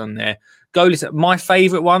episodes on there. Go listen. My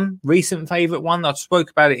favourite one, recent favourite one, I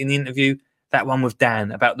spoke about it in the interview, that one with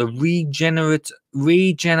Dan about the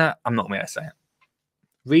I'm not going to say it.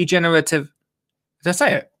 Regenerative. Did I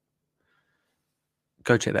say it?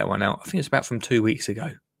 Go check that one out. I think it's about from 2 weeks ago.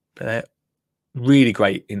 But they're really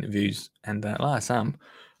great interviews. And like I say, I'm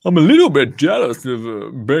a little bit jealous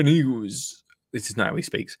of Ben Eagles. This is not how he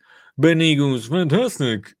speaks. Ben Eagles,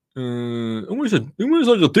 fantastic. Almost like a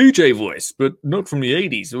DJ voice, but not from the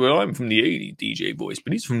 80s. Well, I'm from the 80s DJ voice,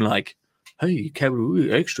 but he's from like, hey,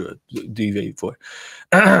 capital extra DJ voice.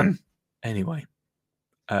 Anyway,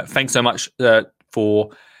 thanks so much for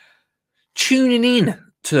tuning in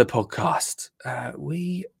to the podcast.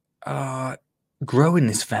 We are growing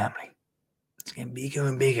this family. It's getting bigger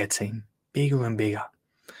and bigger, team. Bigger and bigger.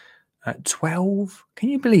 12, can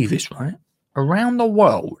you believe this, right? Around the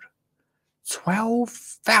world,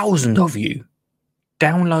 12,000 of you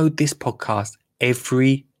download this podcast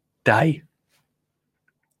every day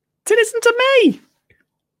to listen to me.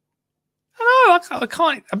 I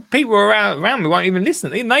can't. People around me won't even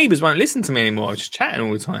listen. The neighbours won't listen to me anymore. I'm just chatting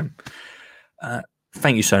all the time.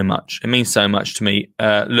 Thank you so much. It means so much to me.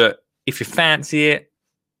 Look, if you fancy it,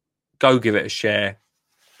 go give it a share.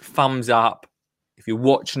 Thumbs up. If you're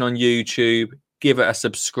watching on YouTube, give it a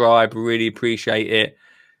subscribe. Really appreciate it.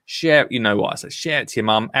 Share. You know what I said. Share it to your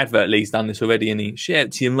mum. Advert Lee's done this already, and share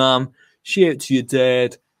it to your mum. Share it to your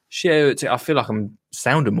dad. Share it to. I feel like I'm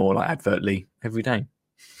sounding more like Advert Lee every day.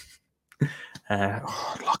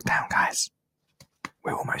 Lockdown, guys.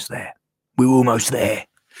 We're almost there.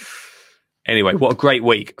 Anyway, what a great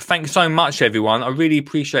week. Thanks so much, everyone. I really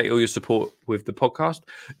appreciate all your support with the podcast.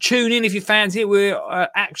 Tune in if you fancy it. We're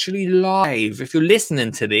actually live. If you're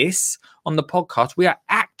listening to this on the podcast, we are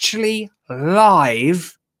actually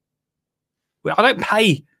live. I don't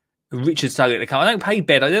pay Richard Suggett to come. I don't pay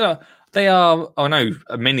Ben. They are, I know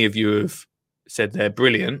many of you have said they're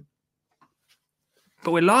brilliant,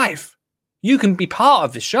 but we're live. You can be part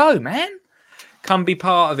of the show, man. Come be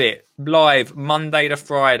part of it. Live Monday to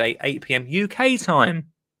Friday, 8 p.m. UK time.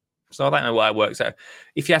 So I don't know why it works out.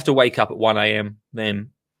 If you have to wake up at 1 a.m, then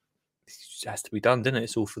it has to be done, doesn't it?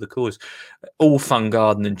 It's all for the cause. All fun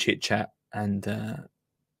garden and chit chat. And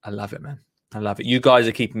I love it, man. I love it. You guys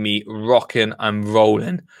are keeping me rocking and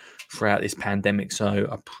rolling throughout this pandemic. So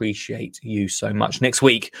I appreciate you so much. Next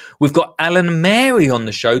week, we've got Alan Mary on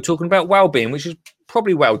the show talking about well-being, which is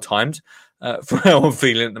probably well-timed for how I'm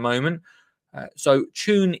feeling at the moment. So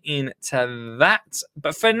tune in to that.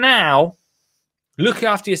 But for now, look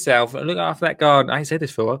after yourself. Look after that garden. I ain't said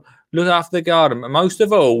this for a while. Look after the garden. But most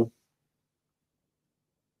of all,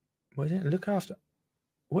 what is it? Look after.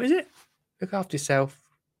 What is it? Look after yourself.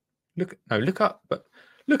 Look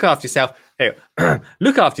after yourself. Hey,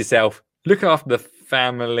 look after yourself. Look after the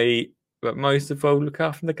family. But most of all, look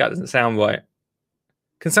after the garden. Doesn't sound right.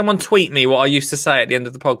 Can someone tweet me what I used to say at the end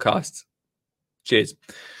of the podcast? Cheers.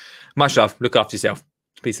 Much love. Look after yourself.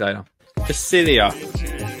 Peace later. Facilia.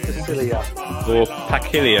 Or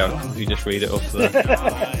Pacilia. You just read it off there.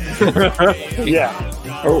 Yeah.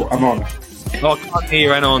 Oh, I'm on. Oh, I can't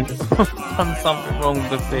hear you, on. Done something wrong with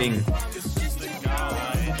the thing.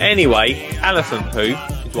 Anyway, elephant poo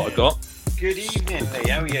is what I got. Good evening, Lee.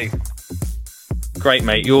 How are you? Great,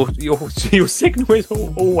 mate. Your signal is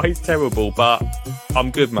always terrible, but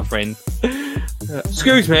I'm good, my friend.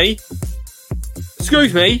 Excuse me.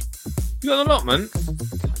 You got an allotment?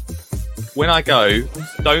 When I go,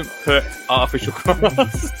 don't put artificial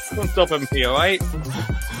grass on top of me, all right?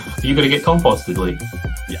 Are you going to get composted, Lee?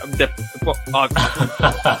 Yeah,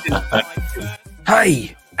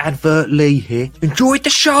 hey, Advert Lee here. Enjoyed the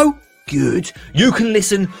show? Good. You can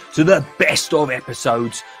listen to the best of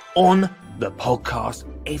episodes on the podcast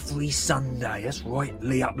every Sunday. That's right,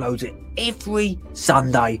 Lee uploads it every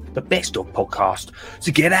Sunday, the best of podcast.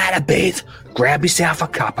 So get out of bed, grab yourself a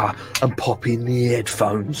cuppa and pop in the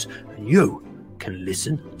headphones, and you can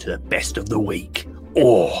listen to the best of the week.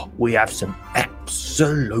 Or we have some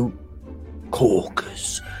absolute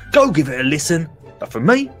corkers. Go give it a listen. But from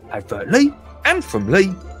me, Advert Lee, and from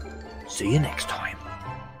Lee, see you next time.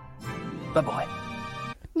 Bye-bye.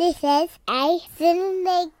 This is a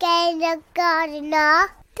Sunday Gardener.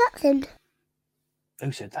 Dotson.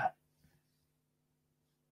 Who said that?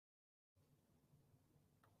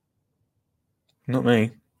 Not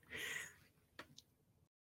me.